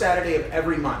first Saturday of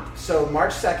every month. So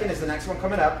March 2nd is the next one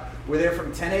coming up. We're there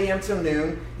from 10 a.m. till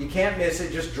noon. You can't miss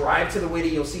it. Just drive to the Whitty.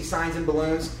 You'll see signs and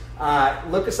balloons.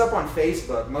 Look us up on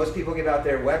Facebook. Most people give out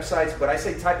their websites, but I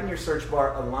say type in your search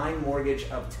bar, Align Mortgage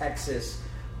of Texas.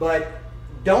 But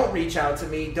don't reach out to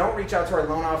me. Don't reach out to our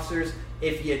loan officers.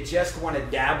 If you just want to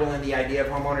dabble in the idea of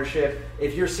homeownership,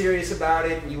 if you're serious about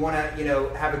it and you want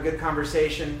to, have a good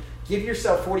conversation, give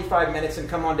yourself 45 minutes and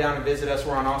come on down and visit us.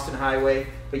 We're on Austin Highway,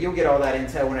 but you'll get all that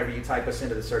intel whenever you type us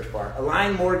into the search bar.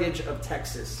 Align Mortgage of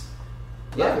Texas.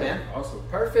 Yeah, man. Awesome.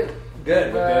 Perfect.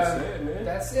 Good. That's it, man.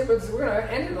 That's it. But we're going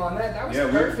to end it on that. That was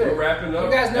perfect. We're wrapping up.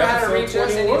 You guys know how to reach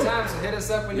us anytime, so hit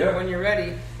us up when you're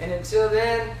ready. And until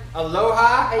then,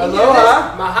 aloha.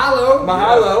 Aloha. Mahalo.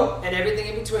 Mahalo. And everything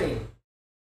in between.